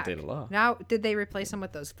that it's an back. outdated law. Now, did they replace them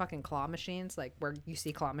with those fucking claw machines? Like where you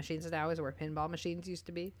see claw machines now is where pinball machines used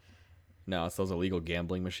to be. No, it's those illegal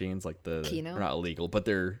gambling machines, like the Keno? They're not illegal, but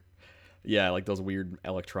they're like those weird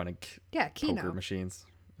electronic Yeah, poker Keno. machines.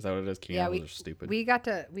 Is that what it is? Keno? Yeah, Those are stupid. we got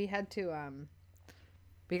to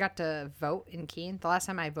vote in Keene. The last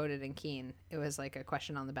time I voted in Keene, it was like a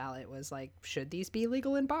question on the ballot was like, should these be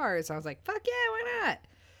legal in bars? I was like, fuck yeah, why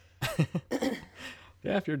not?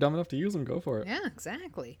 Yeah, if you're dumb enough to use them, go for it. Yeah,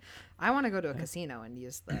 exactly. I want to go to a casino and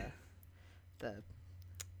use the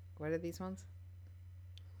what are these ones?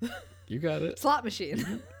 You got it. Slot machine.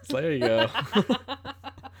 So there you go.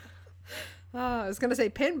 Oh, I was gonna say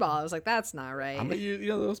pinball. I was like, that's not right. I'm gonna use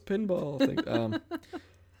those pinball things.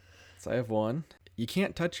 So I have one. You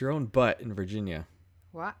can't touch your own butt in Virginia.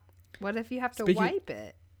 What? What if you have to Speaking- wipe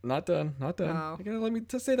it? Not done. Not done. Oh. You gotta let me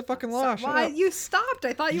just say the fucking law. Shut Why up. you stopped?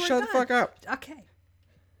 I thought you You were shut done. the fuck up. Okay.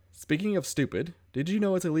 Speaking of stupid, did you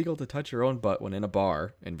know it's illegal to touch your own butt when in a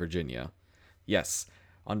bar in Virginia? Yes.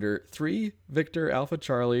 Under 3 Victor Alpha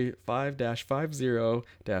Charlie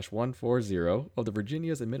 5-50-140 of the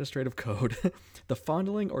Virginia's Administrative Code, the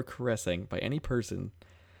fondling or caressing by any person,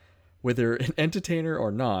 whether an entertainer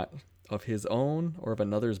or not, of his own or of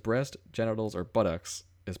another's breast, genitals, or buttocks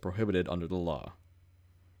is prohibited under the law.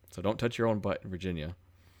 So don't touch your own butt in Virginia.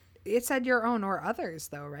 It said your own or others,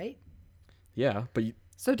 though, right? Yeah, but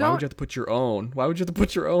So why don't. would you have to put your own? Why would you have to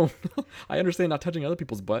put your own? I understand not touching other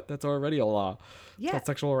people's butt. That's already a law. It's Yeah. called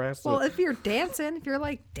sexual harassment. Well, if you're dancing, if you're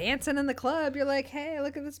like dancing in the club, you're like, hey,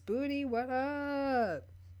 look at this booty. What up?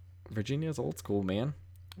 Virginia's old school, man.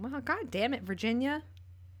 Well, god damn it, Virginia.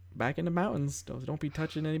 Back in the mountains. Don't be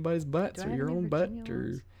touching anybody's butts Do I or have your any own butt. Virginia Or...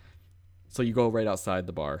 laws? So you go right outside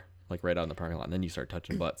the bar, like right out in the parking lot, and then you start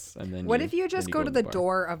touching butts. And then What if you just then go to the bar.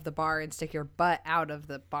 door of the bar and stick your butt out of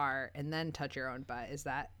the bar and then touch your own butt? Is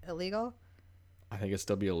that illegal? I think it'd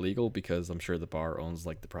still be illegal because I'm sure the bar owns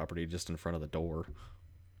like the property just in front of the door,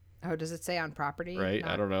 Oh, does it say on property? right?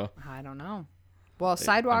 I don't know. I don't know. Well, They-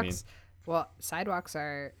 sidewalks. Sidewalks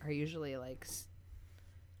are usually like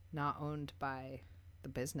not owned by the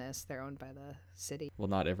business; they're owned by the city. Well,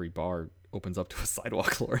 not every bar opens up to a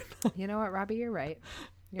sidewalk, Lauren. You know what, Robbie? You're right.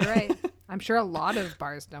 You're right. I'm sure a lot of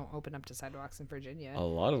bars don't open up to sidewalks in Virginia. A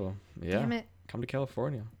lot of them. Yeah. Damn it. Come to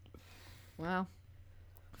California. Well,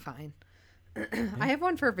 fine. I have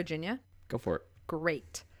one for Virginia. Go for it.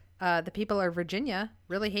 Great. The people of Virginia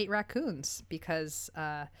really hate raccoons because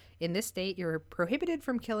in this state, you're prohibited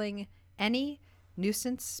from killing any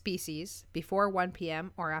nuisance species before 1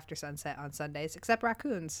 p.m. or after sunset on Sundays, except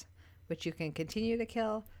raccoons, which you can continue to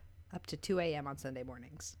kill up to 2 a.m. on Sunday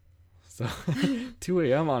mornings. So 2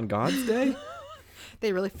 a.m. on God's Day?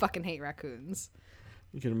 They really fucking hate raccoons.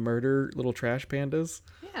 You can murder little trash pandas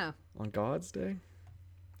Yeah. on God's Day?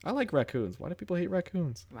 I like raccoons. Why do people hate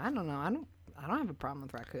raccoons? I don't know. I don't have a problem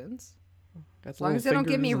with raccoons. Got As long little as they don't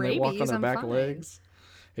give me fingers and they walk rabies, on their I'm back fine. legs.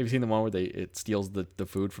 Have you seen the one where it steals the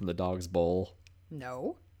food from the dog's bowl?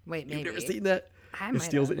 No. Wait, maybe. You've never seen that? I It might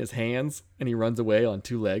steals have. it in his hands and he runs away on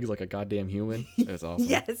 2 legs like a goddamn human. It's awesome.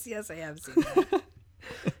 Yes, I have seen that.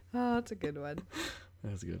 Oh, that's a good one.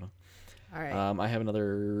 That's a good one. All right. I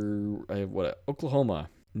have Oklahoma.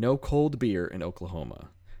 No cold beer in Oklahoma.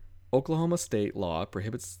 Oklahoma state law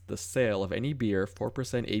prohibits the sale of any beer 4%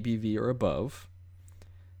 ABV or above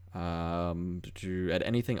at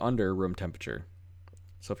anything under room temperature.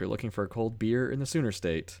 So if you're looking for a cold beer in the Sooner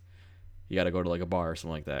State, you got to go to like a bar or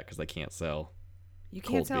something like that because they can't sell. You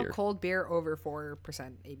can't cold sell beer. cold beer over 4%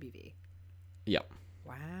 ABV. Yep.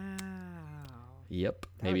 Wow. Yep.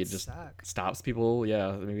 That Maybe would it just suck. stops people.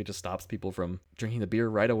 Yeah. Maybe it just stops people from drinking the beer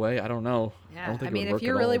right away. I don't know. Yeah, don't think I it mean, would if work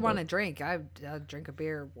you at really all, want but- to drink, I'd drink a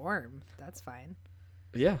beer warm. That's fine.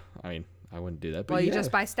 Yeah, I mean, I wouldn't do that. But Well, you yeah,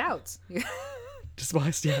 just buy stouts. you just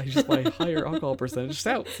buy higher alcohol percentage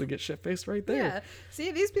stouts and get shit faced right there. Yeah.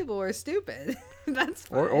 See, these people were stupid. That's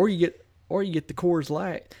fine. Or you get the Coors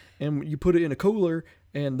Light and you put it in a cooler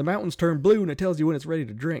and the mountains turn blue and it tells you when it's ready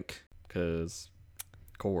to drink. 'Cause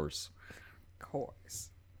Coors. Coors.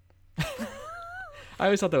 I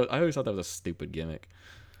always thought that was a stupid gimmick.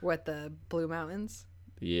 What, the Blue Mountains?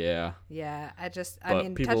 Yeah. Yeah, I But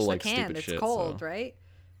mean, people touch the like can. stupid It's shit, cold, so- right?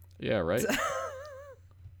 Yeah, right?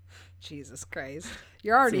 Jesus Christ.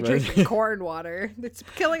 You're already So drinking corn water. It's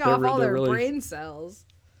killing off all they're their really- brain cells.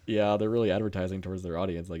 Yeah, they're really advertising towards their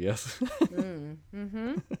audience, I guess.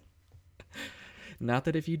 Not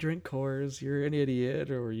that if you drink Coors, you're an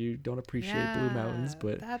idiot or you don't appreciate Blue Mountains,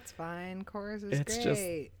 but that's fine. Coors is it's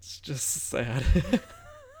great. just sad.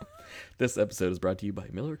 This episode is brought to you by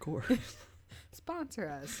Miller Coors. Sponsor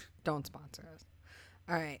us. Don't sponsor us.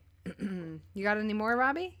 All right. You got any more,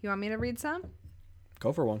 Robbie? You want me to read some?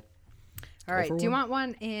 Go for one. All right. for Do you one. want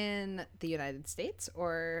one in the United States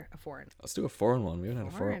or a foreign? Let's do a foreign one. We haven't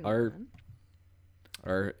had a foreign. one?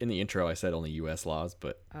 Our in the intro, I said only U.S. laws,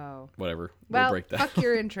 but Oh. whatever. Well, We'll break that. fuck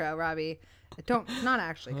your intro, Robbie. Not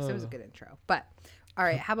actually, because it was a good intro. But, all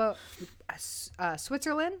right. How about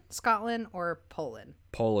Switzerland, Scotland, or Poland?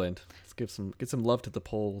 Poland. Let's get some love to the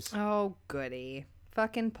Poles. Oh, goody.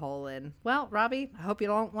 Fucking Poland. Well, Robbie, I hope you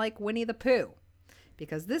don't like Winnie the Pooh,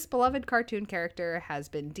 because this beloved cartoon character has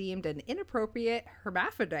been deemed an inappropriate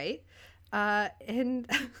hermaphrodite, and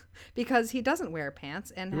because he doesn't wear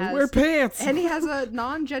pants and has Wear pants. and he has a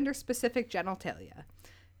non-gender specific genitalia.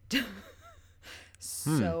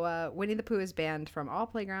 So Winnie the Pooh is banned from all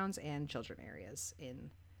playgrounds and children areas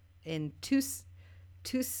in Tucson.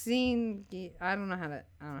 I don't know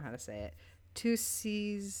how to say it.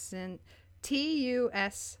 Tucson.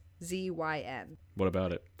 Tuszyn. What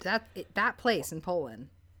about it? That place in Poland.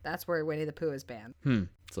 That's where Winnie the Pooh is banned.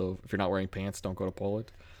 So if you're not wearing pants, don't go to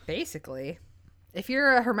Poland. Basically, if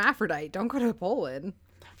you're a hermaphrodite, don't go to Poland.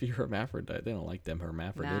 If you're a hermaphrodite, they don't like them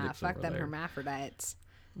hermaphrodites. Nah, fuck over them there. hermaphrodites.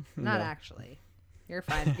 Not actually. You're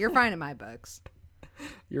fine. You're fine in my books.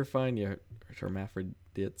 You're fine, you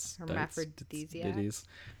hermaphrodites. Hermaphrodisiac? Ditties.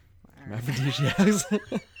 Hermaphrodisiacs.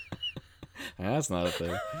 That's not a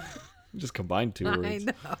thing. You just combined two I words.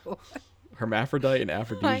 know. Hermaphrodite and I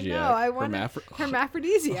aphrodisiac. know. I want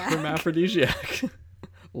hermaphrodisiac. Hermaphrodisiac.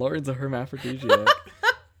 Lauren's a hermaphrodisiac.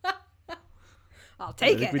 I'll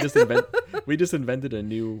take I think it. we just invented a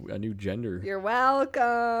new gender. You're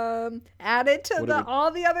welcome. Add it to What do we-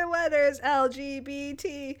 all the other letters.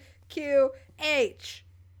 LGBTQH.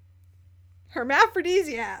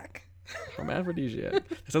 Hermaphrodisiac. Hermaphrodisiac.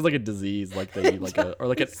 It sounds like a disease, like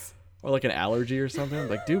like an allergy or something.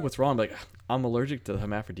 Like, dude, what's wrong? Like, I'm allergic to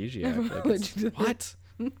hermaphrodisiac. Like, what?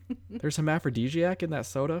 There's hermaphrodisiac in that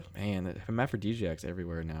soda? Man, hermaphrodisiac's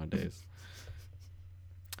everywhere nowadays.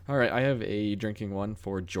 All right, I have a drinking one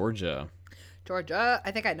for Georgia. Georgia.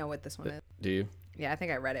 I think I know what this one is. Do you? Yeah, I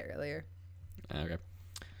think I read it earlier. Okay.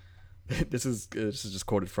 This is just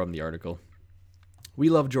quoted from the article. We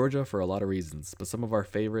love Georgia for a lot of reasons, but some of our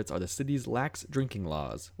favorites are the city's lax drinking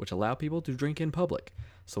laws, which allow people to drink in public,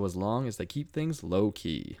 so as long as they keep things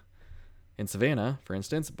low-key. In Savannah, for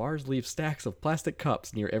instance, bars leave stacks of plastic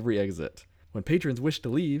cups near every exit. When patrons wish to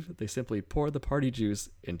leave, they simply pour the party juice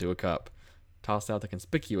into a cup, toss out the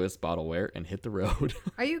conspicuous bottleware, and hit the road.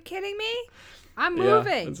 Are you kidding me? I'm Yeah,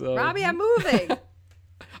 moving. so- Robbie, I'm moving.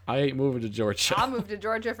 I ain't moving to Georgia. I'll move to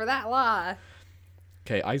Georgia for that law.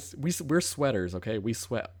 Okay, we're sweaters, okay? We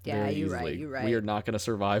sweat Yeah, very you're right, easily. you're right. We are not going to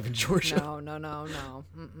survive in Georgia. No.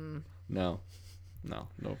 Mm-mm. No. I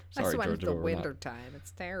Sorry, sweat in Georgia. the we're winter time. It's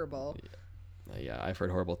terrible. not. Yeah, I've heard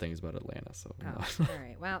horrible things about Atlanta, so. I'm Oh, not. all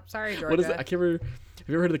right. Well, sorry, Georgia. What is that? I can't remember. Have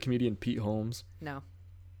you ever heard of the comedian Pete Holmes? No.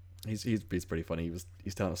 He's pretty funny.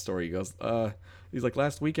 He's telling a story. He goes, he's like,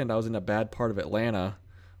 last weekend I was in a bad part of Atlanta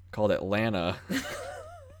called Atlanta.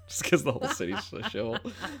 Just because the whole city's a show.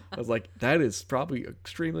 I was like, that is probably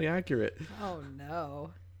extremely accurate. Oh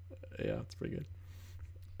no. Yeah, it's pretty good.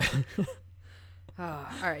 Oh,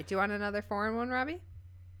 all right. Do you want another foreign one, Robbie?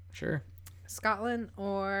 Sure. Scotland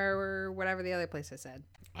or whatever the other place I said.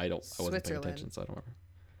 I wasn't paying Switzerland. attention, so I don't remember.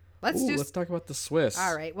 Let's Let's talk about the Swiss.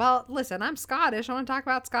 All right. Well, listen, I'm Scottish. I want to talk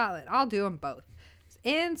about Scotland. I'll do them both.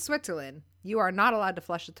 In Switzerland, you are not allowed to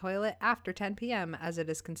flush the toilet after 10 p.m. as it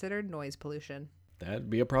is considered noise pollution.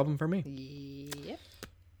 That'd be a problem for me. Yep.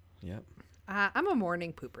 Yep. I'm a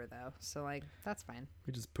morning pooper though, so like that's fine.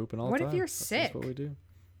 We just pooping all What the if time. you're That's sick? what we do.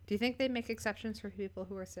 Do you think they make exceptions for people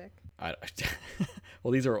who are sick?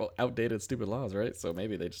 Well, these are outdated, stupid laws, right? So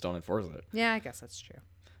maybe they just don't enforce it. Yeah, I guess that's true.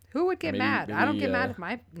 Who would get Maybe- mad? I don't get maybe, mad if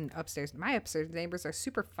my upstairs neighbors are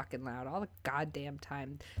super fucking loud all the goddamn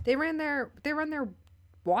time. They run their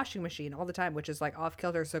washing machine all the time, which is like off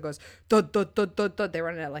kilter, so it goes dud, dud, dud, dud, dud. They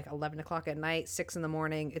run it at like 11 o'clock at night, 6 in the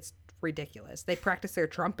morning. It's ridiculous. They practice their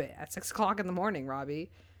trumpet at 6 o'clock in the morning,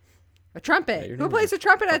 Robbie. A trumpet. your Who neighbors plays are a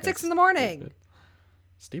trumpet at fucking 6 in the morning?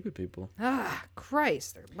 Stupid people. Ah,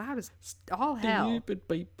 Christ, they're loud as all hell. Stupid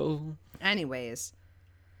people. Anyways,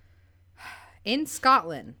 in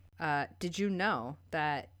Scotland, did you know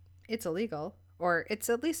that it's illegal, or it's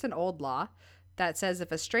at least an old law, that says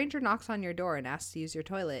if a stranger knocks on your door and asks to use your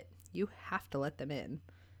toilet, you have to let them in?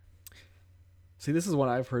 See, this is one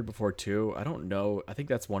I've heard before too. I don't know. I think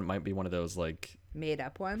that's one might be one of those like Made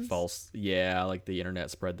up ones? false. Yeah, like the internet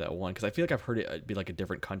spread that one because I feel like I've heard it be like a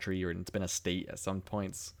different country or it's been a state at some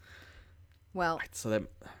points. Well, So that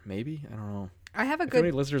maybe I don't know. I have a If you have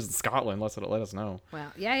any good. listeners in Scotland, let us know.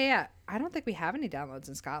 Well, yeah. I don't think we have any downloads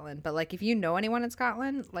in Scotland, but like if you know anyone in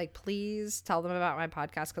Scotland, like please tell them about my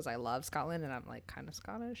podcast because I love Scotland and I'm like kind of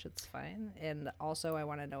Scottish. It's fine, and also I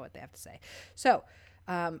want to know what they have to say. So,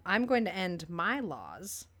 I'm going to end my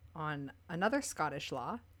laws on another Scottish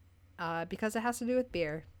law because it has to do with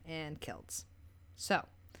beer and kilts. So,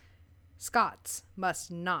 Scots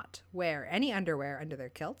must not wear any underwear under their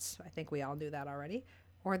kilts. I think we all knew that already,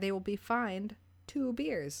 or they will be fined 2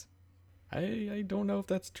 beers. I don't know if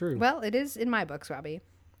that's true. Well, it is in my books, Robbie.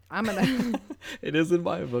 I'm gonna. It is in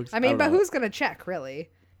my books. I mean, don't but know. who's gonna check, really?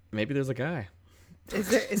 Maybe there's a guy.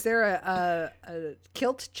 Is there a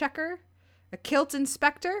kilt checker, a kilt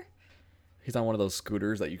inspector? He's on one of those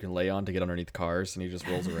scooters that you can lay on to get underneath cars, and he just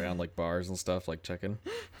rolls around like bars and stuff, like checking.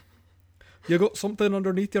 You got something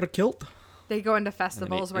underneath your kilt? They go into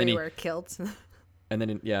festivals where and you he- wear kilts. And then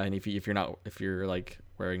and if you're like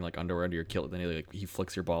wearing like underwear under your kilt, then he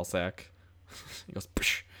flicks your ball sack. He goes,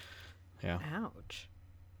 Psh. Yeah, Ouch!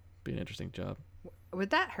 be an interesting job. Would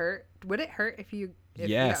that hurt? Would it hurt if you got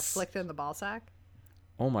Yes. flicked in the ball sack?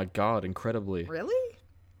 Oh my god, incredibly! Really?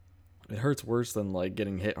 It hurts worse than like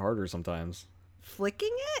getting hit harder sometimes.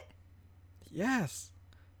 Flicking it? Yes,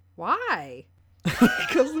 Why?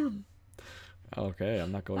 because they're okay.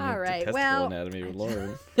 I'm not going All into right, testicle well, anatomy with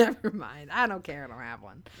Lauren. Never mind. I don't care. I don't have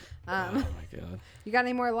one. Oh my god. You got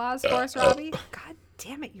any more laws for us, Robbie? God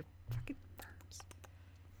damn it! You fucking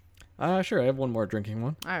burps. Sure. I have one more drinking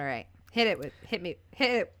one. All right, hit me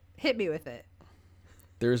with it.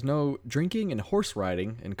 There is no drinking and horse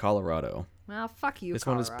riding in Colorado. Well, fuck you, This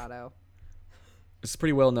one is- Colorado. It's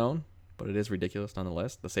pretty well known, but it is ridiculous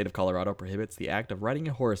nonetheless. The state of Colorado prohibits the act of riding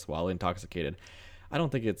a horse while intoxicated. I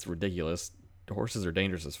don't think it's ridiculous. Horses are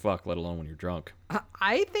dangerous as fuck, let alone when you're drunk.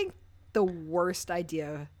 I think the worst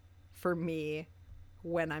idea for me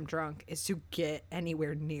when I'm drunk is to get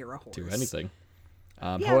anywhere near a horse. Do anything.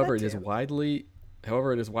 Yeah, However, that it is too.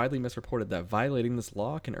 widely misreported that violating this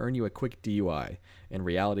law can earn you a quick DUI. In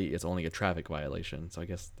reality, it's only a traffic violation. So I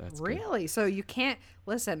guess that's good. Really? So you can't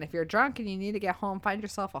listen if you're drunk and you need to get home, find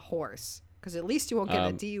yourself a horse because at least you won't get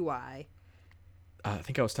a DUI. I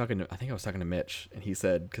think I was talking to Mitch, and he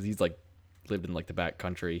said because he's like lived in like the back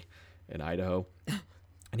country in Idaho,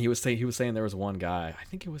 and he was saying there was one guy. I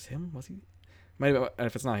think it was him. Was he? Might have,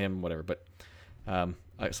 if it's not him, whatever. But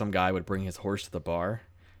some guy would bring his horse to the bar,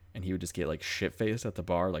 and he would just get like shit faced at the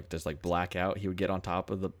bar, like just like black out. He would get on top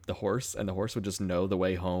of the horse, and the horse would just know the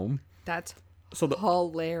way home. That's So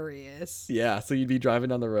hilarious. yeah, so you'd be driving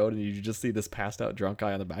down the road, and you just see this passed out drunk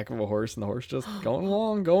guy on the back of a horse, and the horse just going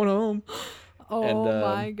along, going home. Oh And,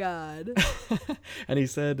 my god. And he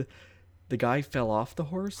said the guy fell off the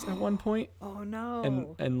horse at one point, Oh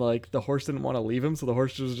no. and like the horse didn't want to leave him, so the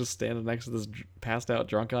horse was just standing next to this passed out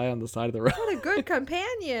drunk guy on the side of the road. What a good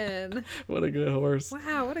companion. What a good horse.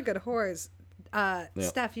 Wow, what a good horse.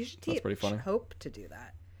 Steph, you should that's pretty funny. Hope to do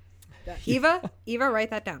that. Eva,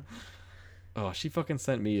 write that down. Oh, she fucking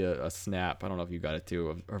sent me a snap. I don't know if you got it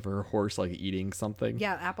too, of her horse like eating something.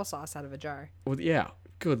 Yeah, applesauce out of a jar. Well, yeah.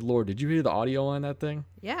 Good lord, did you hear the audio on that thing?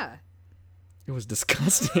 Yeah. It was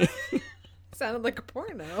disgusting. Sounded like a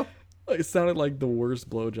porno. It sounded like the worst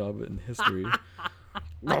blowjob in history.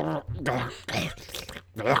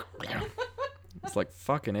 It's like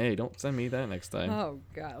fucking A. Don't send me that next time. Oh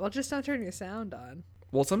god. Well, just don't turn your sound on.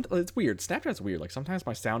 Well, it's weird. Snapchat's weird. Like sometimes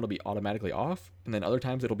my sound will be automatically off, and then other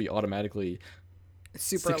times it'll be automatically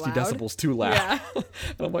Super 60 loud. decibels too loud. Yeah.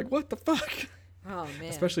 And I'm like, what the fuck? Oh man.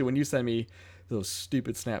 Especially when you send me those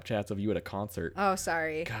stupid Snapchats of you at a concert. Oh,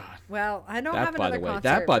 sorry. God. Well, I don't That, have by another the way, concert.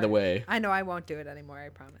 that by the but way, I know I won't do it anymore. I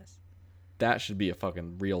promise. that should be a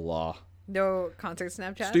fucking real law. No concert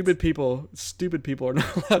Snapchats? Stupid people are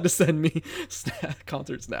not allowed to send me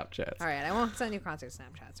concert Snapchats. All right, I won't send you concert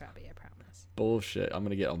Snapchats, Robbie, I promise. Bullshit. I'm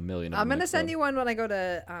going to get a million of them I'm going to mixed send up. you one when I go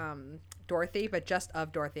to Dorothy, but just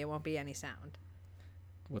of Dorothy. It won't be any sound.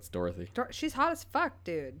 What's Dorothy? She's hot as fuck,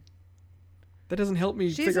 dude. That doesn't help me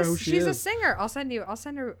figure out who she is. She's a singer. I'll send you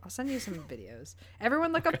some videos.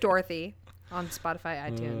 Everyone look up Dorothy on Spotify,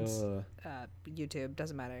 iTunes, YouTube,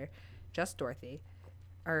 doesn't matter. Just Dorothy.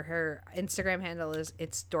 Or her Instagram handle is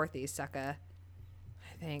It's Dorothy Sucka,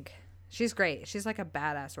 I think. She's great. She's like a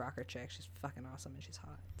badass rocker chick. She's fucking awesome and she's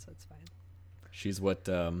hot, so it's fine. She's what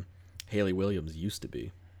Hayley Williams used to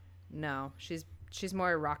be. No, she's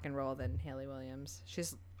more rock and roll than Hayley Williams.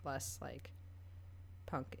 She's less like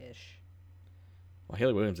punk-ish. Well,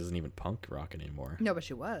 Hayley Williams isn't even punk rock anymore. No, but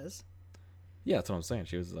she was. Yeah, that's what I'm saying.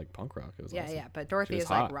 She was like punk rock. It was Yeah, awesome. yeah, but Dorothy is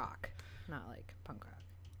hot. like rock, not like punk rock.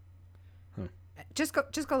 Huh. Just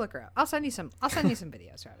go look her up. I'll send you some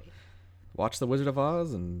videos, Robbie. Watch The Wizard of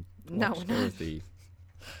Oz and No, watch no. Dorothy.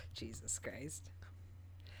 Jesus Christ.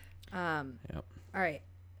 Yep. All right.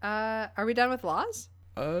 Are we done with laws?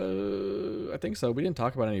 I think so. We didn't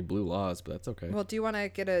talk about any blue laws, but that's okay. Well, do you want to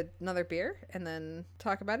get another beer and then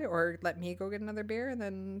talk about it, or let me go get another beer and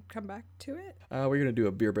then come back to it? We're gonna do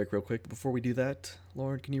a beer break real quick. Before we do that,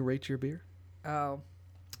 Lauren, can you rate your beer? Oh,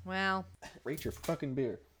 well, Rate your fucking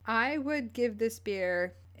beer. I would give this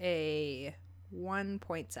beer a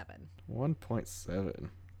 1.7. 1.7.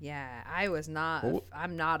 Yeah,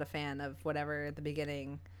 I'm not a fan of whatever the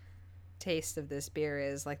beginning taste of this beer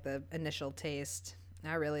is, like the initial taste.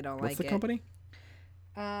 I really don't like it. What's the company?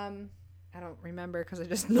 I don't remember because I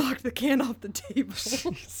just knocked the can off the table.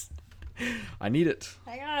 I need it.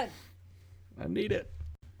 Hang on. I need it.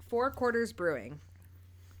 4 Quarters Brewing.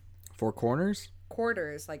 4 Corners?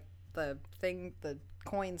 Quarters, like the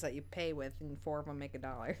coins that you pay with, and 4 of them make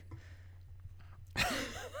 $1.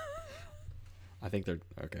 I think they're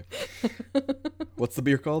okay. What's the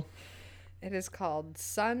beer called? It is called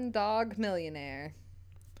Sundog Millionaire.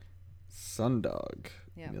 Sundog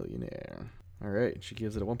Yeah. Millionaire. All right. She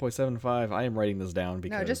gives it a 1.75. I am writing this down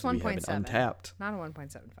because No, just we have 1.7. an Untapped. Not a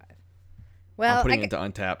 1.75. Well, I'm putting it into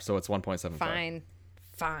Untapped, so it's 1.75.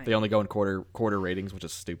 Fine. They only go in quarter ratings, which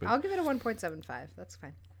is stupid. I'll give it a 1.75. That's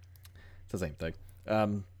fine. It's the same thing.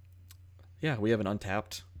 Yeah, we have an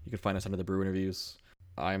Untapped. You can find us under the Brew Interviews.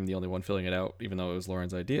 I'm the only one filling it out, even though it was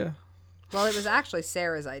Lauren's idea. Well, it was actually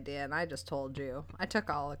Sarah's idea, and I just told you. I took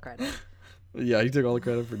all the credit. Yeah, you took all the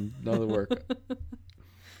credit for none of the work.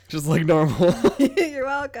 Just like normal. You're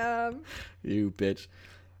welcome. You bitch.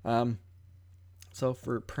 So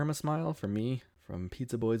for Permasmile, for me, from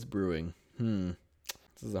Pizza Boys Brewing.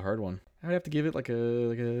 This is a hard one. I would have to give it like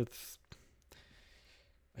a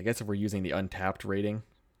I guess if we're using the Untapped rating.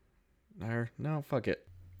 No, fuck it.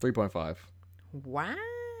 3.5.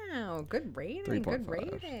 Wow. Good rating. 3.5. Good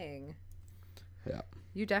rating. Yeah.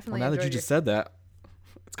 You definitely Well, now that you enjoyed just said that,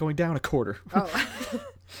 it's going down a quarter. Oh.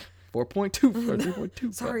 4.2 or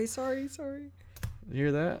 3.2. Sorry. You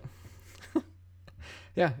hear that?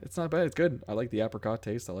 Yeah, it's not bad. It's good. I like the apricot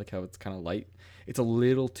taste. I like how it's kind of light. It's a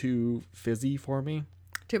little too fizzy for me.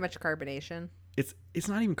 Too much carbonation. It's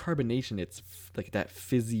not even carbonation. It's like that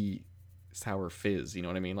fizzy sour fizz. You know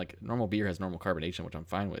what I mean? Like normal beer has normal carbonation, which I'm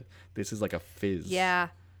fine with. This is like a fizz. Yeah.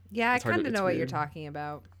 I It's hard to- kind of it's know what you're weird. talking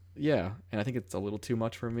about. Yeah, and I think it's a little too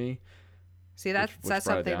much for me. See, that's which brought it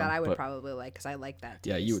something down, that I would but- probably like because I like that taste.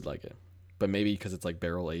 Yeah, you would like it. But maybe because it's like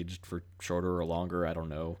barrel aged for shorter or longer, I don't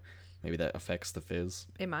know. Maybe that affects the fizz.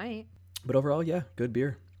 It might. But overall, yeah, good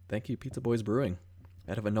beer. Thank you, Pizza Boys Brewing,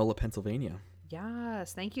 out of Enola, Pennsylvania.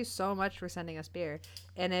 Yes, thank you so much for sending us beer.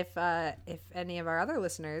 And if any of our other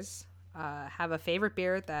listeners have a favorite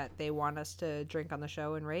beer that they want us to drink on the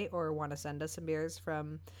show and rate, or want to send us some beers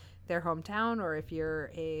from their hometown, or if you're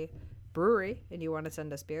a brewery and you want to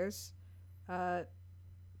send us beers,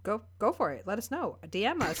 go for it. Let us know.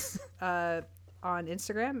 DM us on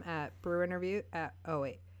Instagram at Brew Interview at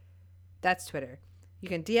that's Twitter. You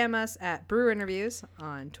can DM us at Brew Interviews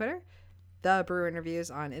on Twitter, The Brew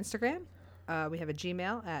Interviews on Instagram. We have a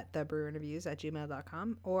Gmail at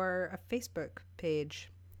thebrewinterviews@gmail.com, or a Facebook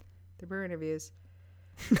page, The Brew Interviews.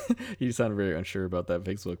 You sound very unsure about that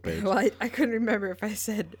Facebook page. Well, I couldn't remember if I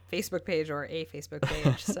said Facebook page or a Facebook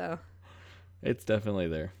page, so. It's definitely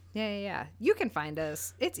there. Yeah. You can find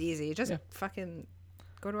us. It's easy. Just Yeah. fucking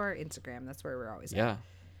go to our Instagram. That's where we're always at. Yeah.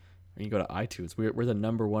 Or you can go to iTunes. We're the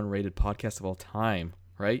 #1 rated podcast of all time,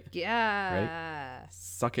 right? Yeah.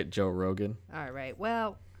 Suck it, Joe Rogan. All right.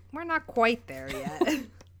 Well, we're not quite there yet.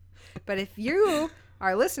 But if you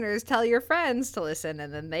our listeners tell your friends to listen,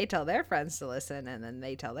 and then they tell their friends to listen, and then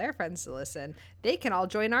they tell their friends to listen, they can all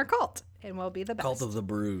join our cult, and we'll be the best. Cult of the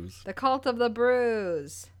Brews. The Cult of the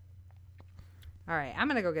Brews. All right, I'm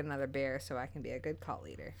going to go get another beer so I can be a good cult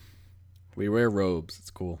leader. We wear robes. It's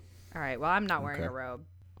cool. All right, well, I'm not wearing Okay. a robe.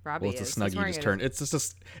 Robbie Well, it's is. a snuggie. He's wearing You just it turn.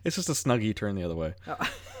 It's just a snuggie. Turn the other way. Oh.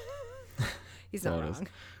 He's not That's all it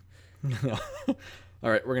wrong. is. No. All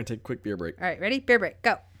right, we're gonna take a quick beer break. All right, ready? Beer break,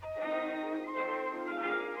 go.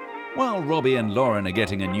 While Robbie and Lauren are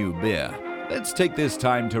getting a new beer, let's take this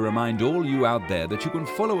time to remind all you out there that you can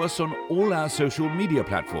follow us on all our social media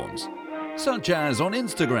platforms, such as on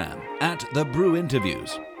Instagram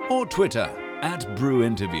 @TheBrewInterviews or Twitter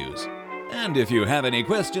 @BrewInterviews. And if you have any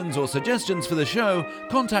questions or suggestions for the show,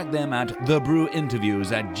 contact them at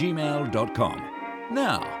thebrewinterviews@gmail.com.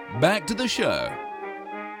 Now, back to the show.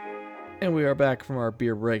 And we are back from our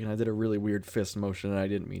beer break, and I did a really weird fist motion, and I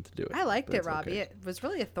didn't mean to do it. I liked but it, it's Robbie. okay. It was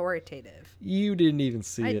really authoritative. You didn't even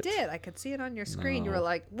see I it. did. I could see it on your screen. You No. were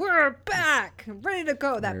like, we're back, ready to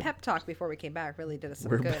go. That We're- pep talk before we came back really did us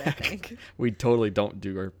some We're good, back. I think. We totally don't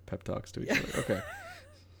do our pep talks to each other. Okay.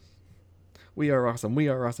 We are awesome. We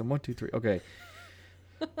are awesome. 1, 2, 3. Okay.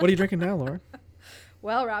 What are you drinking now, Lauren?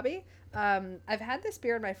 Well, Robbie, I've had this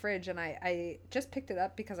beer in my fridge, and I just picked it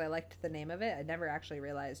up because I liked the name of it. I never actually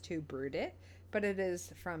realized who brewed it, but it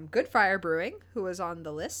is from Good Friar Brewing, who was on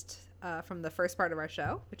the list from the first part of our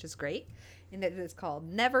show, which is great, and it is called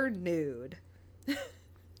Never Nude.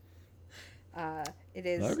 It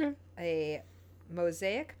is Okay. a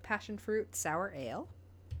Mosaic Passion Fruit Sour Ale,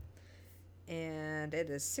 and it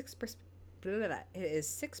is 6%. It is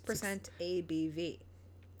 6% ABV.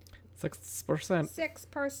 6%.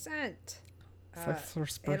 6%.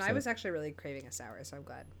 6%. And I was actually really craving a sour, so I'm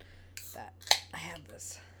glad that I have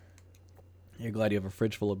this. You're glad you have a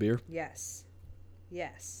fridge full of beer? Yes.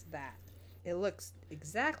 Yes, that. It looks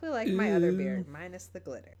exactly like my other beer, minus the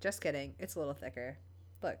glitter. Just kidding. It's a little thicker.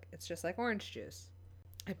 Look, it's just like orange juice.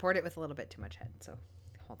 I poured it with a little bit too much head, so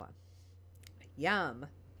hold on. Yum.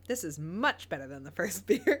 This is much better than the first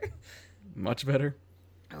beer. Much better?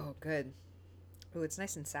 Oh, good. Ooh, it's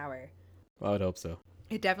nice and sour. Well, I would hope so.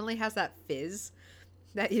 It definitely has that fizz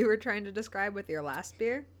that you were trying to describe with your last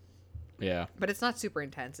beer. Yeah. But it's not super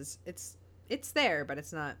intense. It's there, but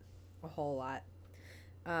it's not a whole lot.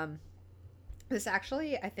 This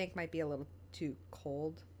actually, I think, might be a little too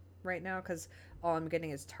cold right now because all I'm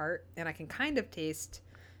getting is tart, and I can kind of taste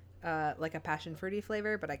like a passion fruity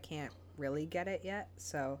flavor, but I can't really get it yet.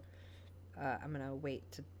 So I'm gonna wait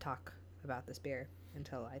to talk about this beer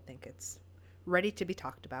until I think it's ready to be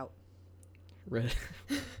talked about. Red.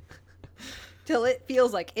 Till it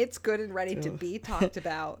feels like it's good and ready to be talked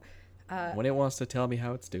about. When it wants to tell me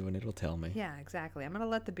how it's doing, it'll tell me. Yeah, exactly. I'm going to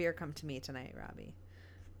let the beer come to me tonight, Robbie.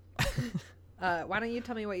 Why don't you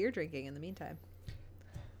tell me what you're drinking in the meantime?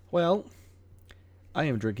 Well, I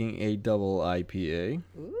am drinking a double IPA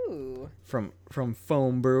Ooh. from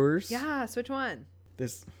Foam Brewers. Yes, which one?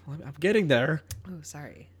 I'm getting there. Oh,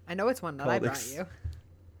 sorry. I know it's one that Called I brought you.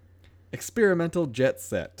 Experimental Jet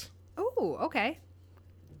Set. Oh, okay.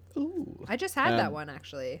 Ooh. I just had that one,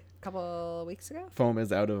 actually, a couple weeks ago. Foam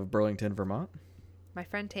is out of Burlington, Vermont. My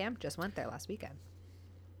friend Tam just went there last weekend.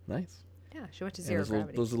 Nice. Yeah, she went to And Zero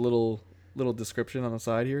Gravity. there's a little description on the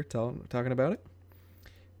side here talking about it.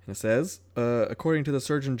 And it says, according to the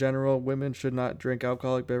Surgeon General, women should not drink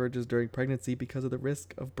alcoholic beverages during pregnancy because of the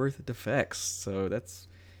risk of birth defects. So that's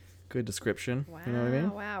good description. Wow, You know what I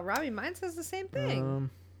mean? wow. Robbie, mine says the same thing.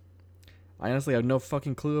 I honestly have no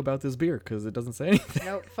fucking clue about this beer because it doesn't say anything.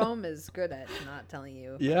 No, Foam is good at not telling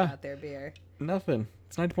you Yeah. about their beer. Nothing.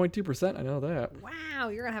 It's 9.2%. I know that. Wow,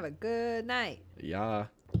 you're going to have a good night. Yeah.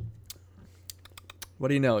 What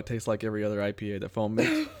do you know? It tastes like every other IPA that Foam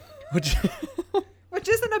makes. Which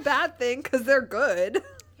isn't a bad thing because they're good.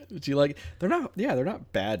 Would you like? They're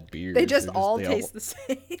not bad beers. They just They're all they taste the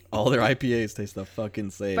same. all their IPAs taste the fucking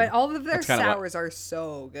same. But all of their That's kinda what- sours are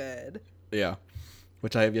so good. Yeah.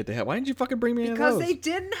 Which I have yet to have. Why didn't you fucking bring me any Because of those? they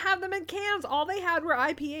didn't have them in cans. All they had were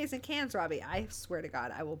IPAs in cans, Robbie. I swear to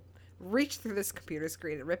God, I will reach through this computer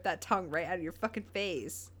screen and rip that tongue right out of your fucking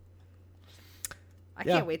face. I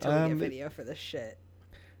Yeah, can't wait till we get video for this shit.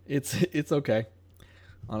 It's okay.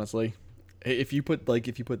 Honestly. If you put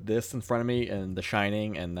this in front of me and The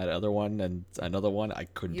Shining and that other one and another one, I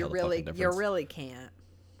couldn't tell the fucking difference. You really can't.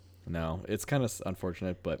 No, it's kind of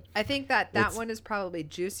unfortunate, but I think that It's- one is probably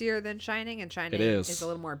juicier than Shining, and Shining It is. is a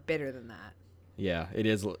little more bitter than that. yeah, it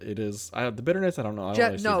is. It is. The bitterness, I don't know. I don't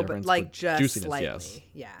really see the No, but difference, like just juiciness, slightly. yes.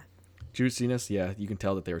 Yeah. Juiciness, yeah. You can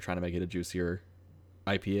tell that they were trying to make it a juicier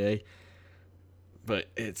IPA, but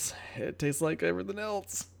it tastes like everything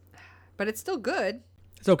else. But it's still good.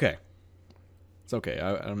 It's okay. It's okay.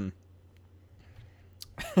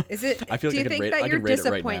 Is it? I feel like do you I could think rate- that I your could rate it right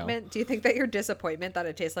now. disappointment? Do you think that your disappointment that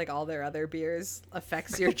it tastes like all their other beers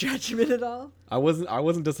affects your judgment at all? I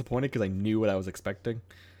wasn't disappointed because I knew what I was expecting.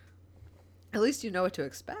 At least you know what to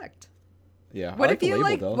expect. Yeah. What I if the you label,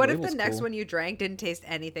 like? though. What The if the label's next cool. one you drank didn't taste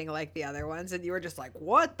anything like the other ones, and you were just like,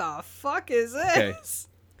 "What the fuck is this?"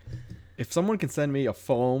 Okay. If someone can send me a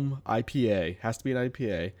foam IPA, has to be an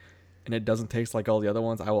IPA, and it doesn't taste like all the other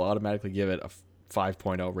ones, I will automatically give it a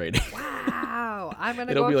 5.0 rating. Wow, I'm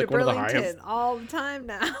gonna It'll go be up like to one of the Burlington highest. all the time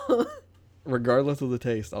now. Regardless of the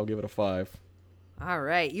taste, I'll give it a 5. All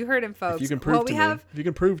right, you heard him, folks. If you can prove to me. If you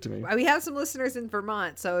can prove to me. We have some listeners in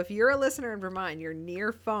Vermont, so if you're a listener in Vermont and you're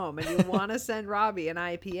near foam and you want to send Robbie an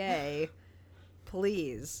IPA,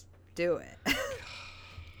 please do it.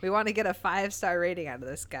 We want to get a 5-star rating out of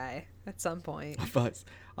this guy at some point. But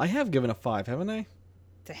I have given a 5, haven't I?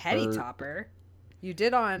 To Heady Or- Topper, you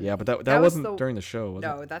did on. Yeah, but that was wasn't during the show, was it?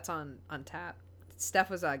 No, that's on tap. Steph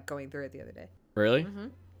was going through it the other day. Really? Mm-hmm.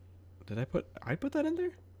 Did I put that in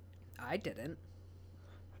there? I didn't.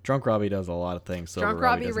 Drunk Robbie does a lot of things. So Drunk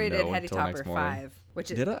Robbie rated Heady Topper Topper 5, which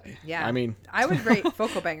is Did I? Yeah. I mean, I would rate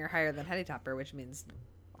Focal Banger higher than Heady Topper, which means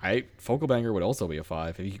Focal Banger would also be a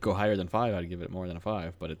 5. If you could go higher than 5, I'd give it more than a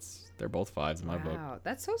 5. But they're both 5s in my book. wow,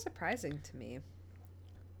 that's so surprising to me.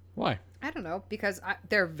 Why? I don't know, because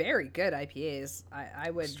they're very good IPAs. I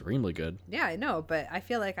would, Extremely good. yeah, I know, but I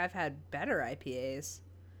feel like I've had better IPAs.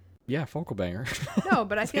 Yeah, Focal Banger. No,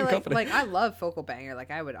 but I feel Same like company. I love Focal Banger. Like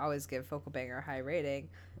I would always give Focal Banger a high rating,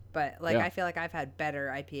 but like Yeah. I feel like I've had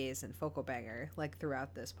better IPAs than Focal Banger like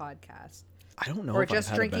throughout this podcast. I don't know. Or if I've just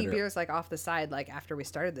had a drinking better- beers like off the side, like after we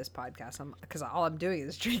started this podcast. Because all I'm doing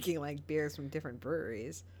is drinking like beers from different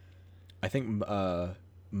breweries. I think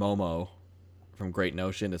Momo from Great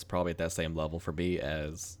Notion is probably at that same level for me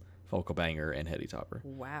as Focal Banger and Heady Topper.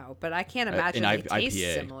 Wow, but I can't in imagine they taste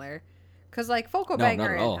IPA. similar. Because like Focal No, not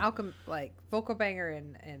Banger at all. Focal Banger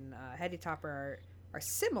and Heady Topper are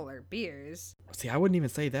similar beers. See, I wouldn't even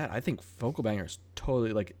say that. I think Focal Banger is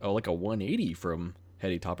totally like a 180 from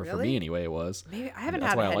Heady Topper for Really? me anyway. It was. Maybe I haven't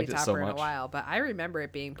That's had why a I Heady liked it so Topper in a much. while, but I remember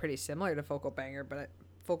it being pretty similar to Focal Banger. But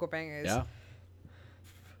Focal Banger is Yeah.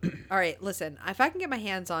 all right. Listen, if I can get my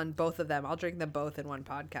hands on both of them, I'll drink them both in one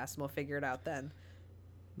podcast, and we'll figure it out then.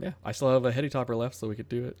 Yeah. I still have a Heady Topper left, so we could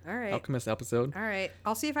do it. All right. Alchemist episode. All right,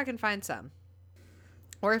 I'll see if I can find some,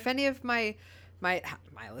 or if any of my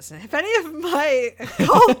if any of my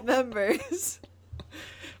cult members.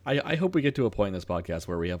 I hope we get to a point in this podcast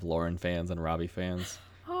where we have Lauren fans and Robbie fans.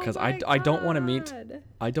 Oh Because my I don't want to meet God.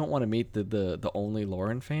 the only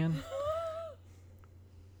Lauren fan.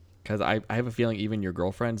 Because I have a feeling even your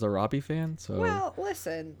girlfriend's a Robbie fan. So Well,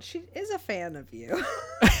 listen, she is a fan of you.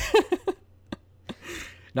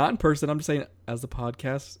 not in person. I'm just saying as a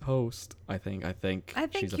podcast host. I think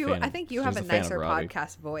she's a you. fan. I think you she's have a fan of nicer Robbie.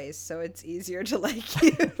 podcast voice, so it's easier to like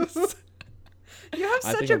you. You have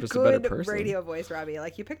I such think a I'm just a better good person. radio voice, Robbie.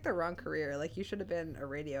 Like you picked the wrong career. Like you should have been a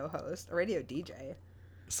radio host, a radio DJ.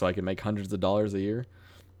 So I can make hundreds of dollars a year.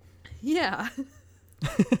 Yeah.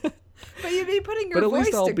 But you'd be putting But your at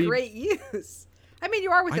least voice I'll to be- great use. I mean,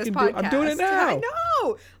 you are with I this can podcast. I'm doing it now. I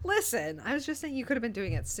know. Listen, I was just saying you could have been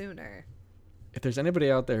doing it sooner. If there's anybody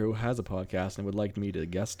out there who has a podcast and would like me to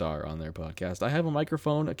guest star on their podcast, I have a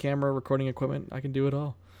microphone, a camera, recording equipment. I can do it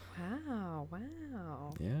all.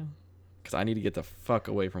 Wow. Yeah. Because I need to get the fuck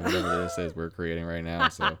away from whatever this is we're creating right now.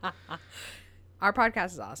 So Our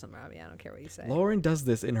podcast is awesome, Robbie. I don't care what you say. Lauren does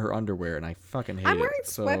this in her underwear, and I fucking hate I'm it. wearing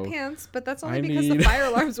So sweatpants, but that's only I because the need- fire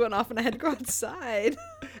alarms went off and I had to go outside.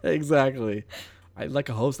 Exactly. I like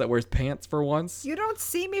a host that wears pants for once. You don't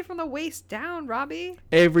see me from the waist down, Robbie.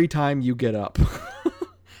 Every time you get up.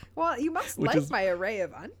 Well, you must Which like is my array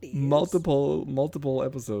of undies. multiple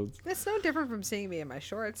episodes. It's no different from seeing me in my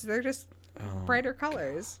shorts. They're just Oh, brighter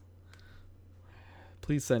colors.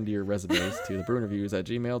 Please send your resumes to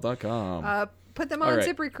thebruinreviews@gmail.com. Put them All on right.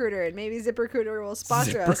 ZipRecruiter, and maybe ZipRecruiter will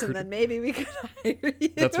sponsor us, and then maybe we could hire you.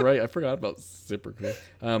 That's right. I forgot about ZipRecruiter.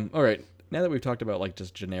 All right. Now that we've talked about like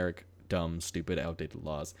just generic, dumb, stupid, outdated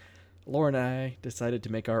laws, Laura and I decided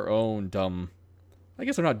to make our own dumb. I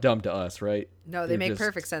guess they're not dumb to us, right? No, they They're make just-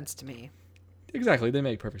 perfect sense to me. Exactly. They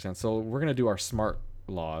make perfect sense. So we're gonna do our smart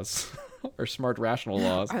laws, our smart rational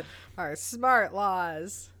laws Our smart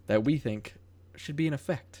laws. that we think should be in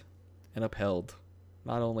effect and upheld,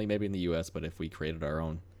 not only maybe in the U.S. but if we created our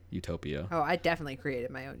own utopia. Oh, I definitely created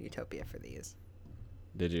my own utopia for these.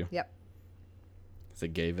 Did you? Yep. Is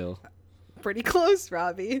it Gayville? Pretty close,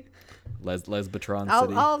 Robbie. Lesbotron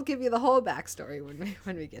City? I'll give you the whole backstory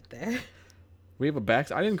when we get there. We have a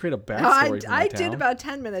back. I didn't create a No, backstory. I did about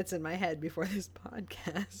 10 minutes in my head before this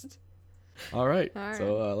podcast. All right. All right.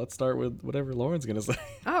 So let's start with whatever Lauren's gonna say.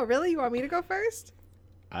 Oh, really? You want me to go first?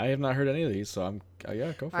 I have not heard any of these, so I'm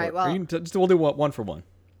yeah, go for All right, it. well- Or you can we'll do one for one.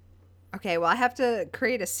 Okay, well, I have to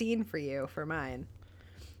create a scene for you for mine.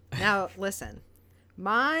 Now, listen.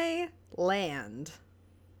 My land,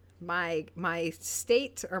 my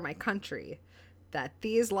state or my country that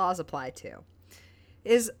these laws apply to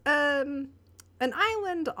is an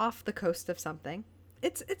island off the coast of something.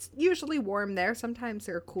 It's usually warm there. Sometimes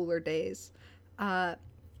there are cooler days.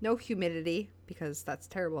 No humidity because that's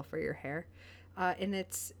terrible for your hair. And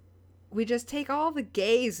we just take all the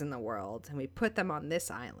gays in the world and we put them on this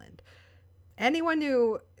island. Anyone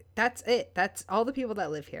who, that's it. That's all the people that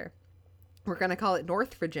live here. We're going to call it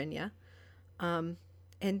North Virginia. And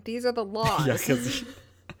these are the laws. Yeah, because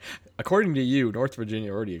according to you, North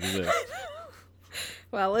Virginia already exists.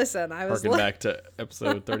 Well, listen, I was Harken back to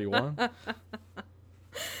episode 31.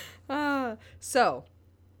 So,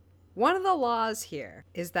 one of the laws here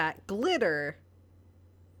is that glitter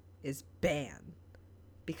is banned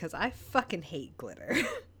because I fucking hate glitter.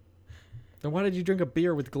 Then why did you drink a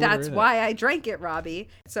beer with glitter That's in why I drank it, Robbie.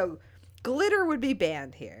 So, glitter would be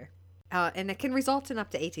banned here. And it can result in up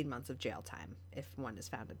to 18 months of jail time if one is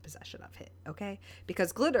found in possession of it, okay?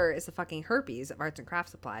 Because glitter is the fucking herpes of arts and craft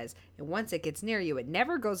supplies, and once it gets near you, it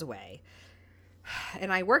never goes away.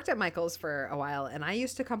 And I worked at Michael's for a while, and I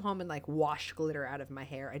used to come home and, like, wash glitter out of my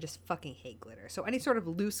hair. I just fucking hate glitter. So any sort of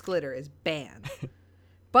loose glitter is banned.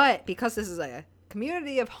 But because this is a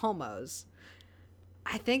community of homos,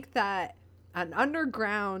 I think that an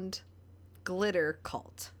underground glitter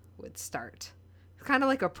cult would start. Kind of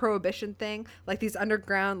like a prohibition thing, like these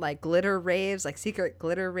underground like glitter raves, like secret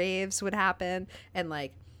glitter raves would happen, and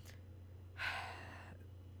like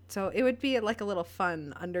so it would be like a little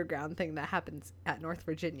fun underground thing that happens at North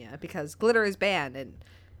Virginia because glitter is banned,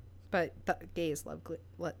 but the gays love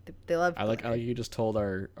they love I like glitter. how you just told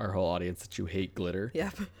our whole audience that you hate glitter.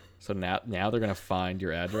 Yep. So now they're gonna find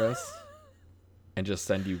your address and just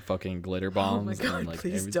send you fucking glitter bombs. Oh my god, and, like,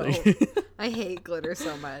 please everything. don't. I hate glitter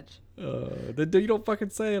so much. You don't fucking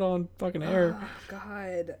say it on fucking air. Oh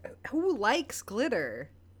god, who likes glitter?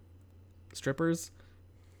 Strippers.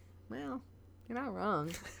 Well, you're not wrong.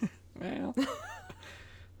 Well,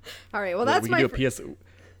 All right, well that's we my can do a PSA.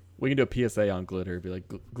 We can do a PSA on glitter. Be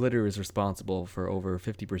like, glitter is responsible for over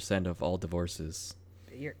 50% of all divorces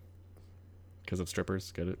You're, because of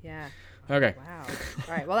strippers. Get it? yeah. Okay. Wow.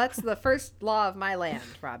 All right. Well, that's the first law of my land,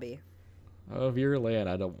 Robbie. Of your land,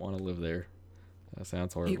 I don't want to live there. That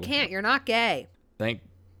sounds horrible. You can't. You're not gay. Thank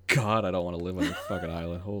God I don't want to live on your fucking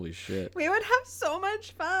island. Holy shit. We would have so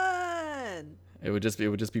much fun. It would just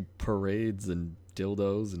be parades and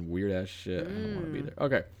dildos and weird ass shit. I don't want to be there.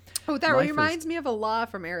 Okay. Oh, that My reminds me of a law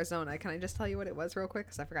from Arizona. Can I just tell you what it was real quick?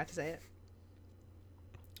 Because I forgot to say it.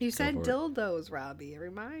 You said for it. dildos, Robbie. It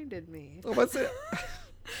reminded me. Oh, what's it?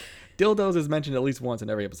 Dildos is mentioned at least once in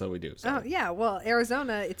every episode we do. So. Oh, yeah. Well,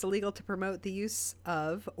 Arizona, it's illegal to promote the use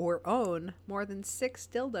of or own more than 6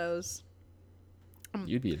 dildos.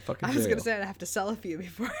 You'd be in fucking I jail. was going to say I'd have to sell a few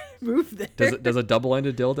before I move there. Does a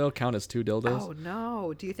double-ended dildo count as 2 dildos? Oh,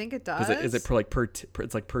 no. Do you think it does? Is it it's like per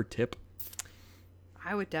tip?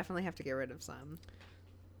 I would definitely have to get rid of some.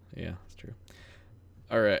 Yeah, that's true.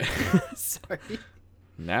 All right. Sorry.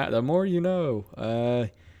 Now, the more you know.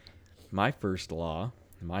 My first law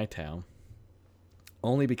in my town,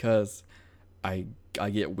 only because I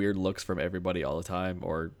get weird looks from everybody all the time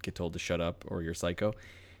or get told to shut up or you're psycho.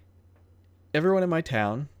 Everyone in my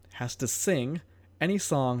town has to sing any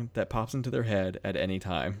song that pops into their head at any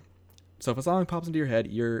time. So if a song pops into your head,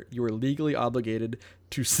 you are legally obligated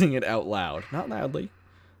to sing it out loud. Not loudly,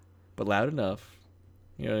 but loud enough.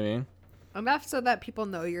 You know what I mean? Enough so that people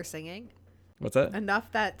know you're singing. What's that?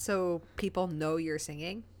 Enough that so people know you're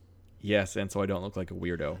singing. Yes, and so I don't look like a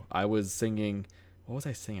weirdo. I was singing... What was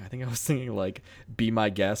I singing? I think I was singing, like, Be My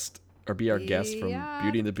Guest, or Be Our Guest from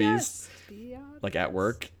Beauty and the Beast. Like, at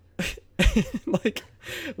work. Like,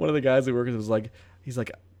 one of the guys who worked with was like... He's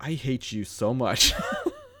like, I hate you so much.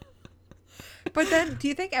 But then, do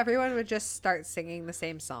you think everyone would just start singing the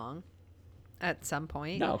same song at some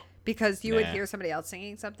point? No. Because you would Nah. hear somebody else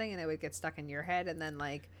singing something and it would get stuck in your head and then,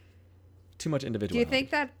 like... Too much Do individuality. you think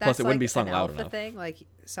that that's Plus, it like wouldn't be sung an loud alpha enough. thing? Like,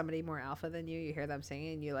 somebody more alpha than you hear them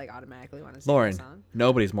singing and you, like, automatically want to sing Lauren, the song?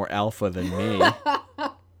 nobody's more alpha than me.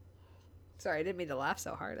 Sorry, I didn't mean to laugh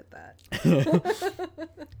so hard at that.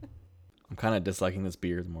 I'm kind of disliking this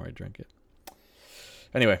beer the more I drink it.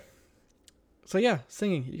 Anyway. So yeah,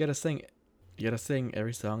 singing. You gotta sing. You gotta sing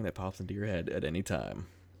every song that pops into your head at any time.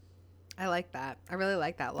 I like that. I really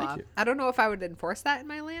like that law. Thank you. I don't know if I would enforce that in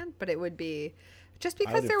my land, but it would be just I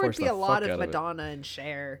because would there would enforce be the a lot fuck out of of it. Madonna and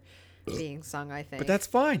Cher being sung, I think. But that's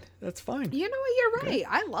fine. That's fine. You know what? You're right.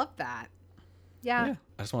 I love that. Yeah. Yeah.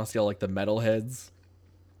 I just want to see all like the metalheads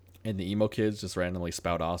and the emo kids just randomly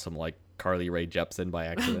spout awesome like Carly Rae Jepsen by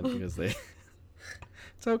accident because they.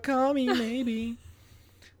 So call me maybe.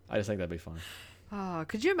 I just think that'd be fun. Oh,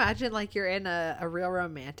 could you imagine like you're in a real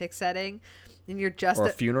romantic setting and you're just Or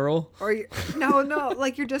a funeral. or you're, no,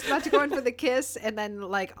 like you're just about to go in for the kiss and then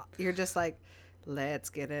like you're just like, let's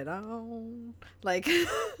get it on. Like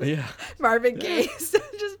Yeah. Marvin Gaye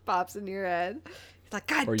just pops in your head. It's like,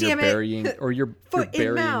 God Or damn you're it. burying, or you're Foot in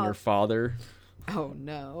burying mouth. your father. Oh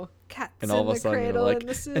no. Cats And all in of a the sudden you're cradle like, and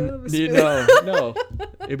the silver and, spoon. no,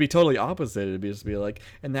 it'd be totally opposite. It'd be just be like,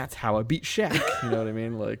 and that's how I beat Shaq. You know what I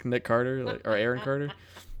mean? Like Nick Carter, like, or Aaron Carter.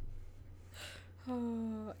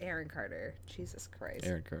 Oh, Aaron Carter. Jesus Christ.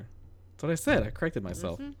 Aaron Carter. That's what I said. I corrected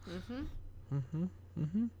myself.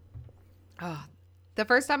 Oh, the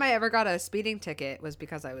first time I ever got a speeding ticket was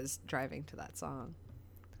because I was driving to that song.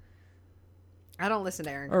 I don't listen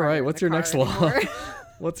to Aaron All Carter. right, in what's the your car next law? anymore.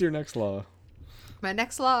 What's your next law? My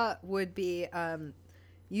next law would be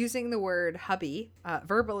using the word hubby,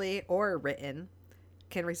 verbally or written,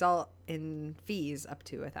 can result in fees up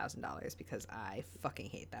to $1,000 because I fucking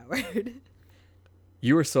hate that word.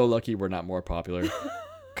 You are so lucky we're not more popular,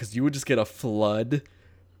 because you would just get a flood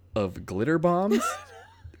of glitter bombs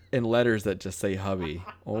and letters that just say hubby.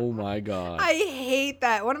 Oh my god. I hate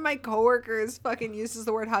that. One of my coworkers fucking uses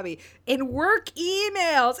the word hubby in work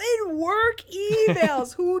emails.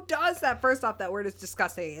 Who does that? First off, that word is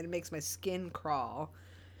disgusting and it makes my skin crawl.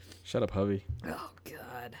 Shut up, hubby. Oh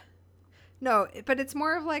god. No, but it's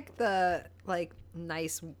more of like the like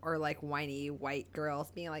nice or like whiny white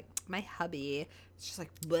girls being like, my hubby. It's just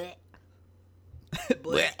like bleh.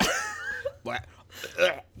 Bleh.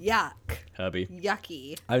 Yuck. Hubby.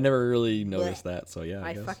 Yucky. I've never really noticed that, so yeah.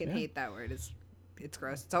 I guess, fucking yeah. hate that word. It's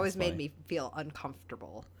gross. It's always That's made funny. me feel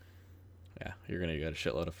uncomfortable. Yeah, you're gonna get a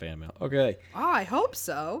shitload of fan mail. Okay, Oh, I hope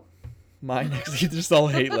so. my next, just all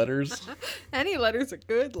hate letters. Any letter's a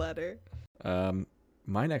good letter.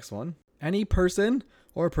 My next one. Any person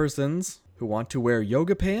or persons who want to wear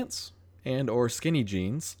yoga pants and or skinny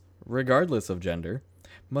jeans, regardless of gender,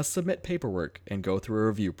 must submit paperwork and go through a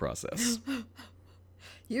review process.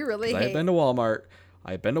 You really I've hate been to Walmart.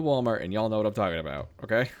 And y'all know what I'm talking about,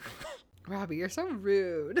 okay? Robbie. You're so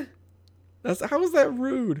rude. How is that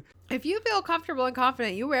rude? If you feel comfortable and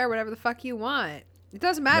confident, you wear whatever the fuck you want. It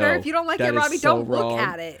doesn't matter No, if you don't like that it, is Robbie. so Don't look wrong.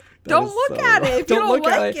 at it. That Don't is look so at wrong. it if you Don't don't look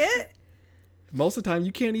at like it. it. Most of the time,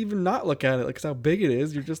 you can't even not look at it, like, 'cause how big it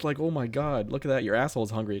is. You're just like, oh my god, look at that. Your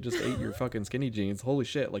asshole's hungry. It just ate your fucking skinny jeans. Holy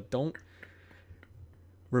shit. Like, don't.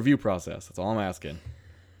 Review process. That's all I'm asking.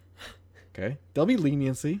 Okay? There'll be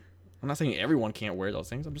leniency. I'm not saying everyone can't wear those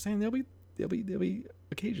things. I'm just saying there'll be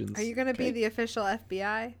occasions. Are you gonna be okay? the official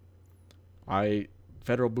FBI?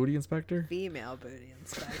 Federal booty inspector? Female booty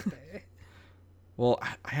inspector. Well,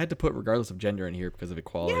 I had to put regardless of gender in here because of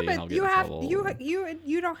equality, Yeah, and I'll but get you in have trouble.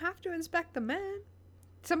 you don't have to inspect the men.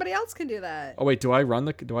 Somebody else can do that. Oh wait, do I run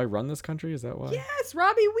this country? Is that why? Yes,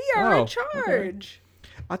 Robbie, we are Oh, in okay. charge.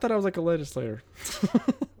 I thought I was like a legislator.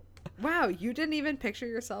 Wow, you didn't even picture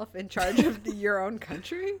yourself in charge of your own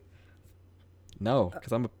country? No,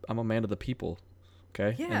 because I'm a man of the people.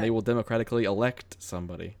 Okay, Yeah. and they will democratically elect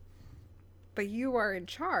somebody. But you are in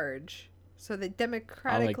charge. So they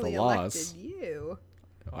democratically elected laws. you.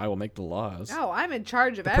 I will make the laws. Oh, I'm in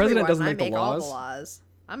charge of The everyone. president doesn't I make the make all the laws? laws.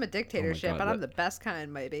 I'm a dictatorship, God, but I'm that- the best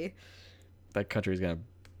kind, maybe. That country's gonna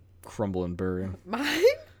crumble and burn. Mine?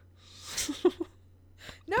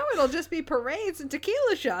 No, it'll just be parades and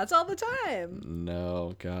tequila shots all the time.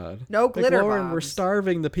 No, God. No glitter like, Lauren, we're bombs.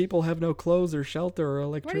 starving. The people have no clothes or shelter or What are you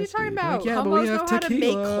electricity. talking about? Like, yeah, but Homos we know have how to make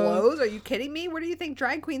tequila. clothes. Are you kidding me? Where do you think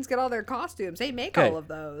drag queens get all their costumes? They make Okay. all of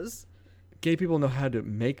those. Gay people know how to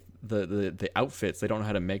make the outfits. They don't know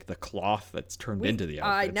how to make the cloth that's turned into the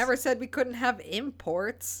outfits. I never said we couldn't have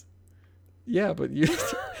imports. Yeah, but you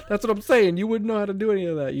that's what I'm saying. You wouldn't know how to do any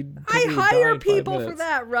of that. I hire people for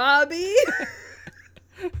that, Robbie.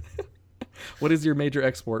 What is your major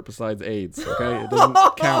export besides AIDS? Okay, it doesn't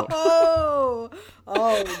count. Oh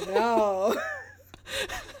no.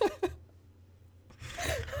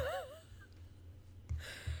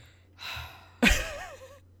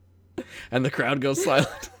 And the crowd goes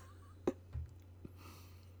silent.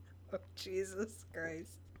 Oh, Jesus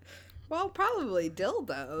Christ. Well, probably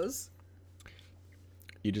dildos.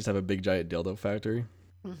 You just have a big giant dildo factory.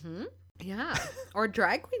 Yeah. Or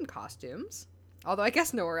drag queen costumes. Although I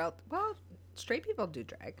guess nowhere else. Well, straight people do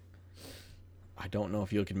drag. I don't know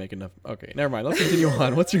if you can make enough. Okay, never mind. Let's continue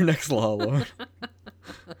on. What's your next law, Lauren?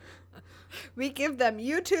 We give them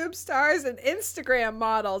YouTube stars and Instagram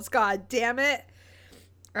models. God damn it.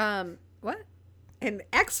 What? An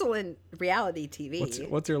excellent reality TV.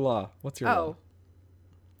 What's your law? What's your law? All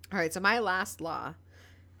right. So my last law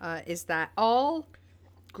is that all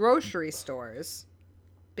grocery stores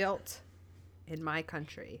built in my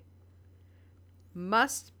country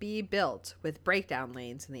must be built with breakdown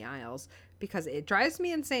lanes in the aisles, because it drives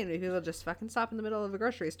me insane when people just fucking stop in the middle of a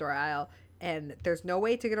grocery store aisle and there's no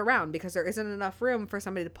way to get around because there isn't enough room for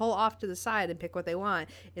somebody to pull off to the side and pick what they want,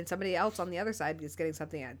 and somebody else on the other side is getting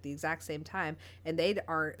something at the exact same time, and they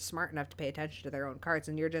aren't smart enough to pay attention to their own carts,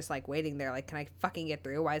 and you're just like waiting there like, can I fucking get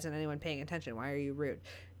through? Why isn't anyone paying attention? Why are you rude?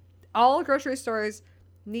 All grocery stores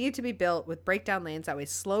need to be built with breakdown lanes. That way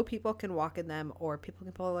slow people can walk in them, or people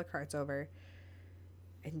can pull their carts over.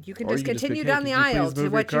 And you can just continue down the aisle to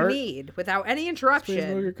what you need without any interruption. Please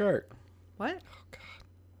move your cart. What? Oh God.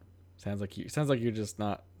 Sounds like you're just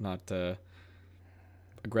not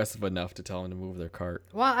aggressive enough to tell them to move their cart.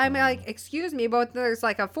 Well, I mean, like, excuse me, but there's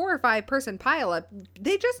like a 4 or 5 person pileup.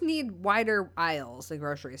 They just need wider aisles in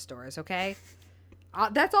grocery stores, okay?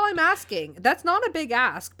 That's all I'm asking. That's not a big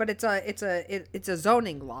ask, but it's a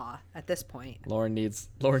zoning law at this point. Lauren needs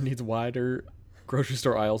wider grocery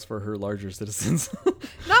store aisles for her larger citizens.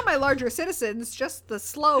 Not my larger citizens, just the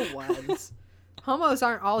slow ones. Homos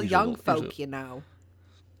aren't all young folk, you know.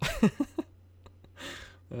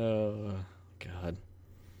 Oh, God.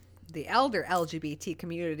 The elder LGBT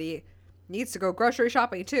community needs to go grocery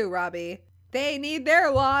shopping too, Robbie. They need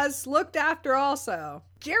their laws looked after also.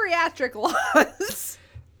 Geriatric laws.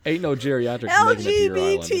 Ain't no geriatric making it to your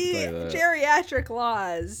island, I can tell you that. Geriatric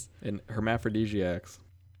laws. And hermaphrodisiacs.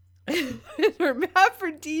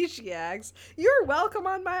 Hermaphrodisiacs. You're welcome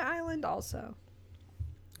on my island also.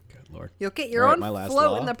 Good Lord. You'll get your own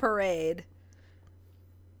float in the parade.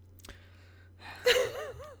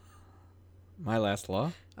 My last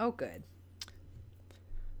law. Oh, good.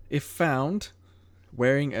 If found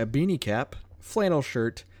wearing a beanie cap, flannel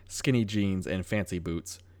shirt, skinny jeans, and fancy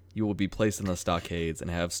boots, you will be placed in the stockades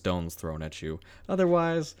and have stones thrown at you.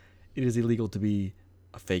 Otherwise, it is illegal to be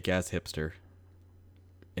a fake-ass hipster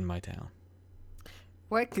in my town.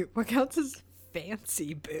 What counts as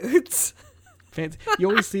fancy boots? Fancy. You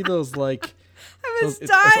always see those, like... I was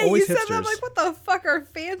dying. You said hipsters. that, like, what the fuck are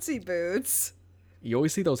fancy boots? You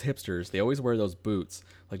always see those hipsters. They always wear those boots,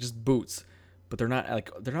 like just boots, but they're not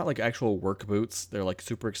like actual work boots. They're like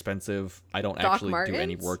super expensive. I don't Doc actually Martens? do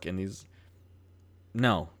any work in these.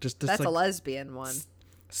 No, just That's like a lesbian one.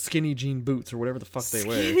 Skinny jean boots or whatever the fuck they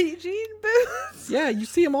wear. Skinny jean boots? Yeah, you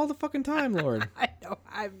see them all the fucking time, Lauren. I know.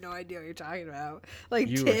 I have no idea what you're talking about. Like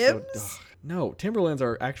You Tim's? No, Timberlands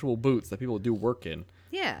are actual boots that people do work in.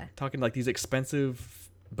 Yeah. Talking like these expensive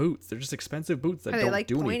boots. They're just expensive boots that Are they don't like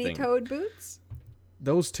do anything. pointy-toed boots?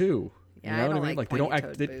 Those too. Yeah, You know I don't what I mean? like They don't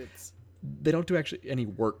pointy-toed boots. They don't do actually any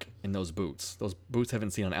work in those boots. Those boots haven't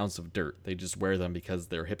seen an ounce of dirt. They just wear them because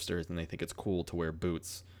they're hipsters and they think it's cool to wear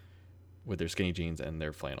boots with their skinny jeans and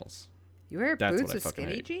their flannels. You wear That's boots what I with fucking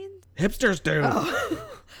skinny hate. jeans? Hipsters do. Oh.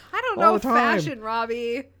 I don't All know the time. fashion,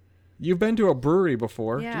 Robbie. You've been to a brewery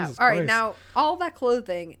before. Yeah. Jesus All right, Christ. now, all that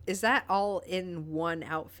clothing, is that all in one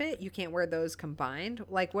outfit? You can't wear those combined?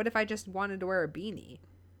 Like, what if I just wanted to wear a beanie?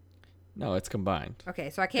 No, it's combined. Okay,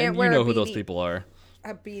 so I can't And wear you know a beanie, who those people are.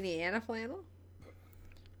 a beanie and a flannel?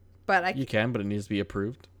 But You can, but it needs to be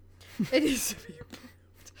approved. it needs to be approved.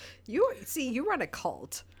 You run a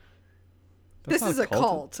cult. That's this not is a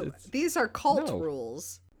cult. It's- These are cult No.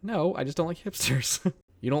 rules. No, I just don't like hipsters.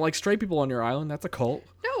 You don't like straight people on your island? That's a cult.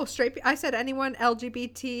 No, I said anyone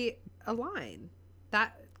LGBT aligned.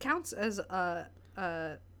 That counts as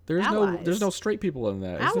There's allies. no straight people in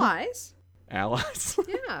that. is there? Allies. Allies.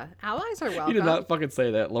 Yeah, allies are welcome. You did not fucking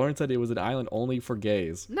say that. Lauren said it was an island only for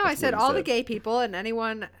gays. No, I That's said what you all the gay people and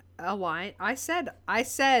anyone aligned. I said.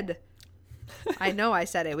 I know I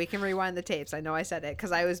said it. We can rewind the tapes. I know I said it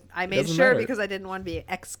because I made doesn't sure matter. because I didn't want to be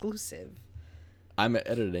exclusive. I'm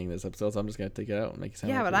editing this episode, so I'm just gonna take it out and make it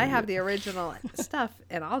sound. Yeah, like but an I have idiot. the original stuff,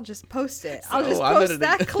 and I'll just post it. I'll just I'm post editing.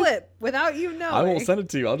 that clip without you knowing. I won't send it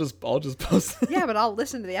to you. I'll just post it. Yeah, but I'll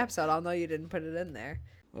listen to the episode. I'll know you didn't put it in there.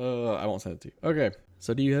 I won't send it to you. Okay.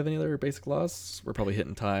 So do you have any other basic laws? We're probably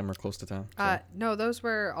hitting time or close to time. So. No, those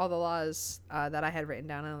were all the laws that I had written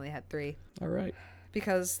down. I only had 3 All right.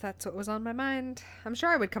 because that's what was on my mind. I'm sure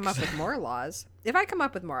I would come up with more laws. If I come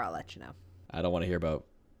up with more, I'll let you know. I don't want to hear about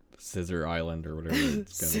Scissor Island or whatever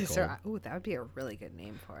it's gonna be called. Scissor. Ooh, that would be a really good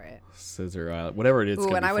name for it. Scissor Island, whatever it is. Ooh,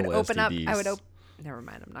 Gonna and be I would full of open up. I would STDs. open. Never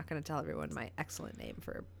mind. I'm not going to tell everyone my excellent name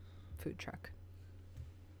for a food truck.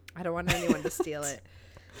 I don't want anyone to steal it.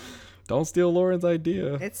 Don't steal Lauren's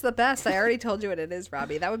idea. It's the best. I already told you what it is,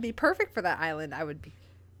 Robbie. That would be perfect for that island. I would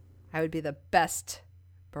be the best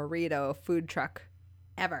burrito food truck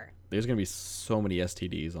ever. There's going to be so many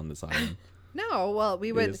STDs on this island. No, well,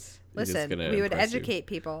 we would listen. We would educate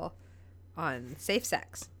people on safe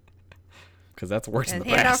sex Because that's worse and in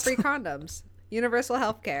the hand out past. free condoms. Universal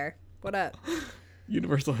health care. What up?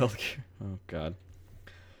 Universal healthcare. Oh, God.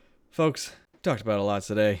 Folks, talked about a lot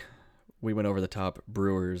today. We went over the top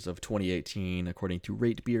brewers of 2018 according to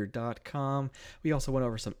ratebeer.com. We also went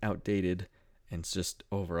over some outdated and just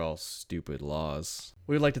overall stupid laws.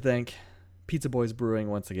 We would like to thank Pizza Boys Brewing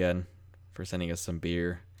once again for sending us some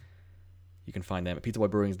beer. You can find them at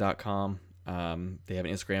pizzaboybrewings.com. They have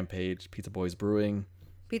an Instagram page, Pizza Boys Brewing.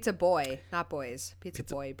 Pizza Boy, not boys. Pizza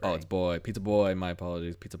Boy. Oh, it's boy. Pizza Boy. My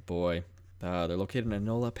apologies. Pizza Boy. They're located in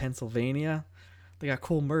Enola, Pennsylvania. They got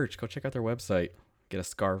cool merch. Go check out their website. Get a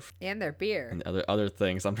scarf And their beer. and other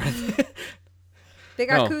things. I'm trying to They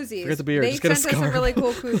got No, koozies. forget the beer, They just get a sent us some scarf. really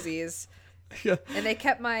cool koozies. Yeah. And they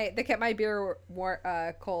kept my beer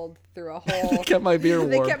cold through a hole. Kept my beer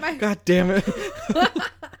They warm. kept my- God damn it.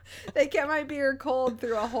 They kept my beer cold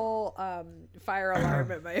through a whole fire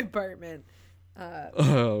alarm at my apartment.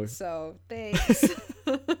 Oh. So thanks.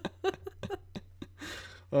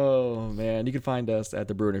 Oh, man. You can find us at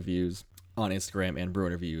the Brew Interviews on Instagram and Brew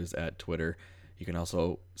Interviews at Twitter. You can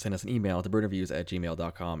also send us an email at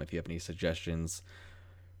thebrewinterviews@gmail.com if you have any suggestions,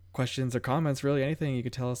 questions, or comments. Really, anything. You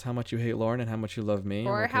can tell us how much you hate Lauren and how much you love me.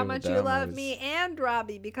 Or I'm okay how with much that. you I'm love always- me and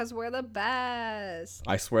Robbie because we're the best.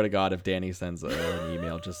 I swear to God, if Danny sends an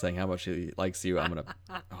email just saying how much he likes you, I'm going to...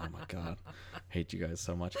 Oh, my God. Hate you guys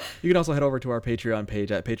so much. You can also head over to our Patreon page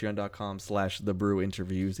at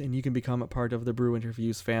patreon.com/thebrewinterviews, and you can become a part of the Brew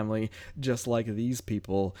Interviews family, just like these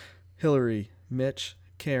people, Hillary, Mitch,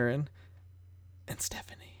 Karen, and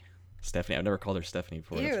Stephanie. Stephanie. I've never called her Stephanie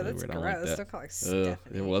before. Ew, really that's weird. I gross. don't like that. Don't call her Ugh,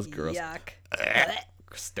 Stephanie. it was gross. Yuck.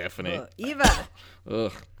 Stephanie. Ugh. Eva.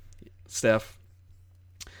 Ugh. Steph.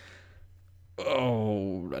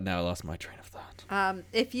 Oh, now I lost my train of thought.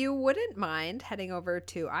 If you wouldn't mind heading over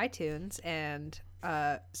to iTunes and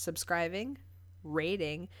subscribing,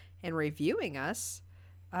 rating, and reviewing us,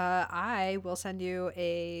 I will send you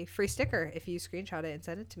a free sticker if you screenshot it and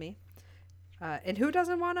send it to me. And who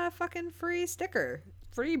doesn't want a fucking free sticker?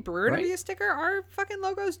 Free Brew Interview sticker? Our fucking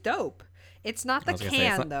logo's dope. It's not the I was gonna say, it's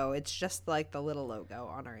can, not- though. It's just like the little logo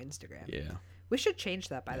on our Instagram. Yeah. We should change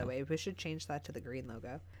that, by the way. We should change that to the green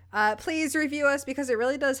logo. Please review us because it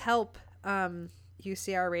really does help. You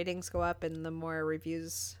see our ratings go up, and the more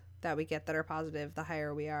reviews that we get that are positive, the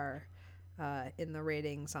higher we are in the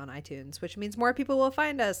ratings on iTunes, which means more people will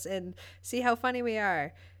find us and see how funny we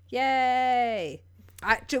are. Yay!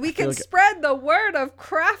 We can spread the word of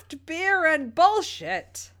craft beer and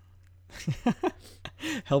bullshit.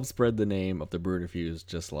 Help spread the name of the Brew Interviews,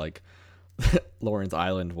 just like Lauren's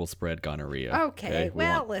Island will spread gonorrhea. Okay,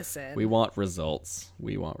 listen. We want results.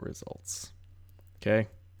 We want results. Okay?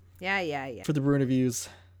 Yeah. For the Brew Interviews,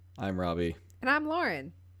 I'm Robbie. And I'm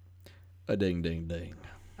Lauren. A ding, ding, ding.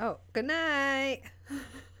 Oh, good night.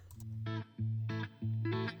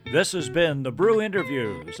 This has been The Brew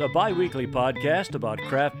Interviews, a bi-weekly podcast about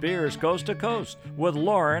craft beers coast to coast with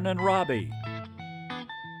Lauren and Robbie.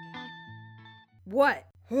 What?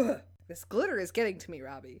 This glitter is getting to me,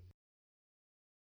 Robbie.